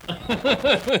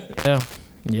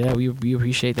 Yeah, we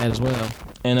appreciate that as well.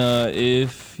 And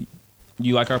if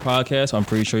you like our podcast, I'm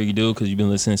pretty sure you do because you've been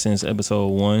listening since episode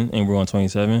 1 and we're on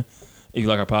 27. If you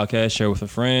like our podcast, share with a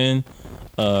friend.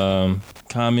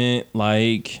 Comment,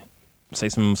 like, say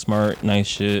some smart, nice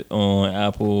shit on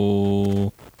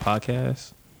Apple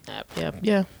Podcasts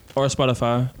Yeah. or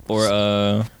Spotify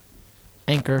or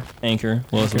Anchor. Anchor.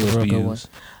 What else Anchor's we a good use?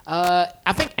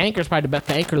 I think Anchor's probably the best.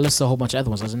 Anchor lists a whole bunch of other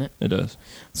ones, doesn't it? It does.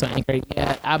 So Anchor,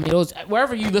 yeah. I mean, those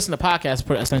wherever you listen to podcasts,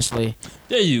 essentially,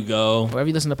 There you go. wherever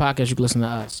you listen to podcasts, you can listen to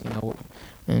us. You know,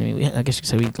 I mean, I guess you could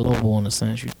say we global in a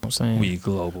sense. You know what I'm saying? We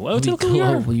global. Oh, We tell who we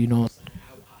are. global. You know.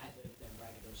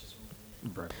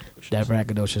 That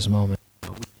braggadocious moment.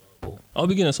 I'll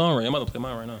be getting a song right. I'm about to play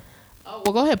mine right now. Oh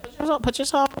well, go ahead. Put your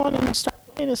song on and start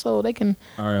playing it so they can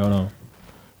All right, hold on.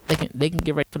 they can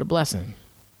get ready for the blessing.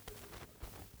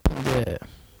 Yeah.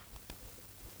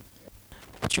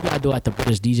 But you gotta do like the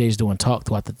British DJs do and talk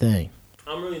throughout the thing.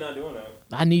 I'm really not doing that.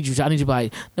 I need you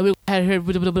like, nobody had here.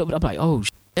 I'm like, oh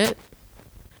shit.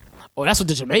 Oh, that's what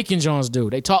the Jamaican Jones do.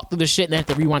 They talk through the shit and they have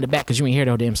to rewind it back because you ain't hear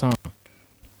no damn song.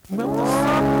 All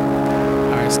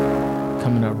right, it's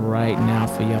coming up right now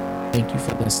for y'all. Thank you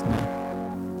for listening.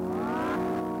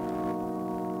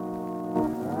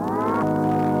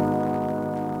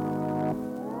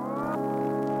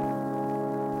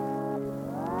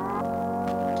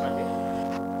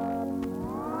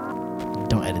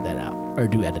 Don't edit that out. Or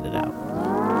do edit it out.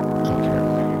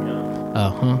 I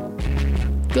don't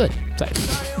care. Good. Type.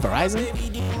 Verizon?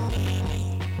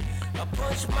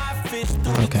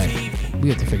 Okay. We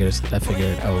have to figure this. I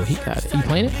figured. Oh, he got it. You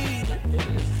playing it?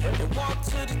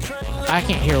 I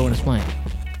can't hear when it's playing.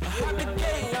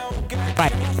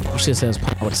 Right. You should say it's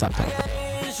playing with a subtitle.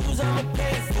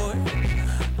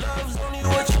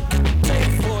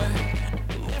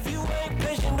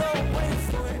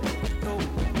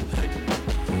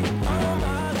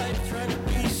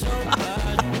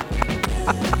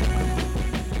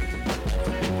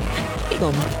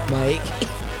 Mike.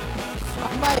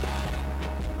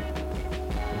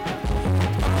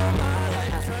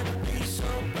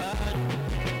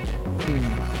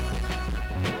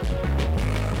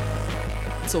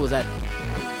 So was that?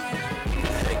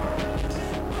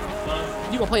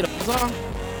 You gonna play the song?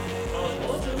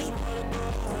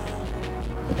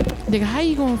 Nigga,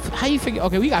 how you figure?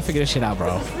 Okay, we gotta figure this shit out,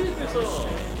 bro.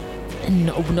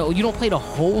 No, you don't play the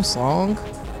whole song.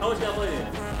 How much y'all play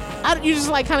it? You just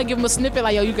like kind of give them a snippet,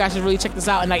 like, yo, you guys should really check this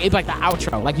out, and like it's like the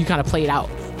outro, like you kind of play it out.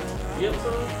 Yep,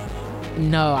 sir.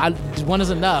 No, one is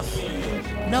enough.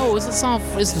 No, it's a song.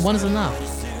 It's one is enough.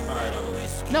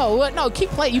 No, keep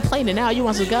playing. You playing it now. You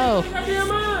want to go?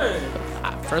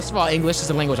 First of all, English is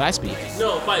the language I speak.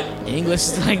 No, fight. English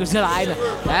is the language that I know.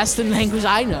 That's the language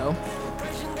I know.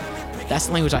 That's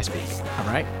the language I speak. All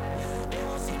right.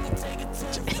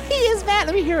 He is mad.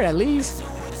 Let me hear it at least.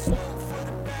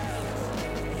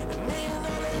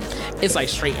 It's like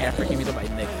straight African music by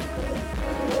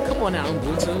nigga. Come on now, on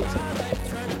Bluetooth.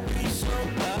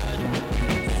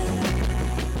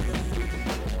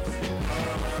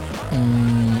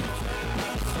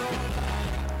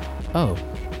 Oh.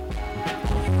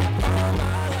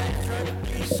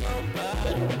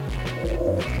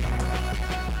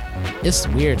 It's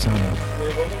weird, Tony.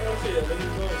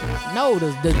 No,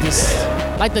 this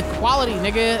like the quality,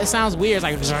 nigga. It sounds weird. It's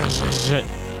like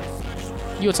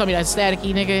you would tell me that's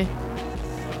staticky, nigga.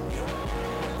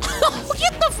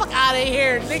 Get the fuck out of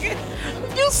here, nigga.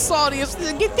 You salty.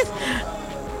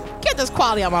 Get this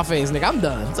quality out my face, nigga. I'm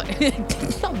done.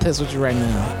 I'm pissed with you right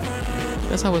now.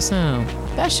 That's how it sound.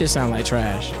 That shit sound like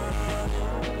trash.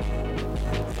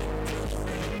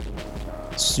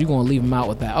 So you gonna leave him out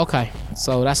with that? Okay.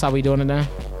 So that's how we doing it now.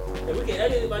 Hey, we can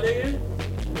edit it, my nigga.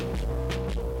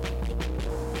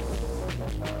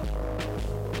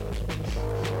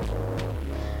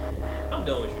 I'm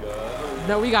done with you, dog.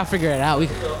 No, we gotta figure it out. Do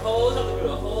the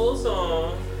whole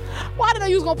song. Why did I know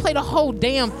you was gonna play the whole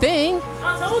damn thing?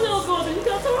 I told you I was going to. You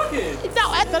kept talking.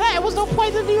 No, after that, it was no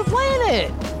point in even playing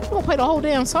it. You gonna play the whole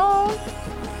damn song?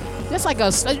 That's like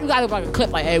you gotta like a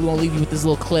clip, like, hey, we gonna leave you with this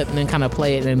little clip and then kind of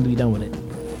play it and then be done with it.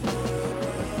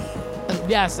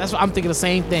 Yes, that's what I'm thinking. The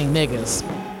same thing, niggas.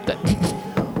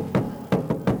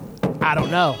 I don't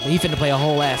know. He finna play a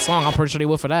whole ass song. I'm pretty sure they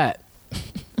would for that.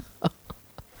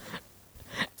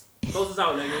 Close this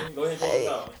out, nigga. Go ahead and close this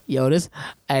out. Yo, this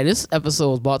episode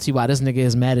was brought to you by this nigga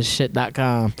is mad as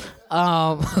shit.com.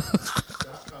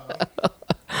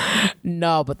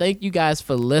 No, but thank you guys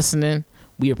for listening.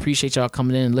 We appreciate y'all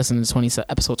coming in and listening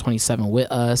to episode 27 with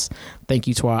us. Thank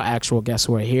you to our actual guests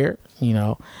who are here. You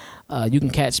know, you can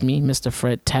catch me, Mr.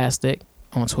 Fred Tastic,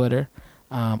 on Twitter.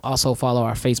 Also follow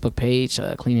our Facebook page,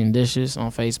 Cleaning Dishes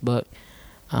on Facebook.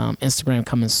 Instagram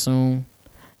coming soon.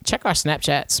 Check our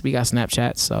Snapchats. We got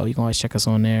Snapchats, so you can always check us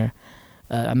on there.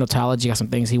 I know Tyology got some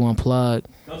things he want to plug.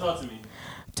 Don't talk to me.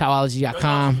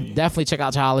 Tyology.com. Definitely check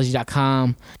out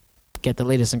Tyology.com. Get the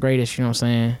latest and greatest, you know what I'm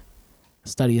saying?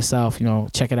 Study yourself, you know,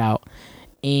 check it out.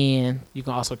 And you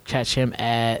can also catch him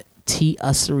at T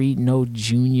Ussery No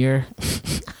Jr.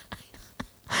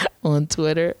 on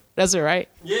Twitter. That's it, right?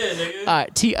 Yeah, nigga. All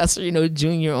right, T Ussery No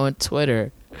Jr. on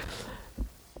Twitter.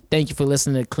 Thank you for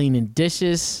listening to Cleaning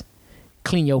Dishes.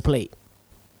 Clean your plate.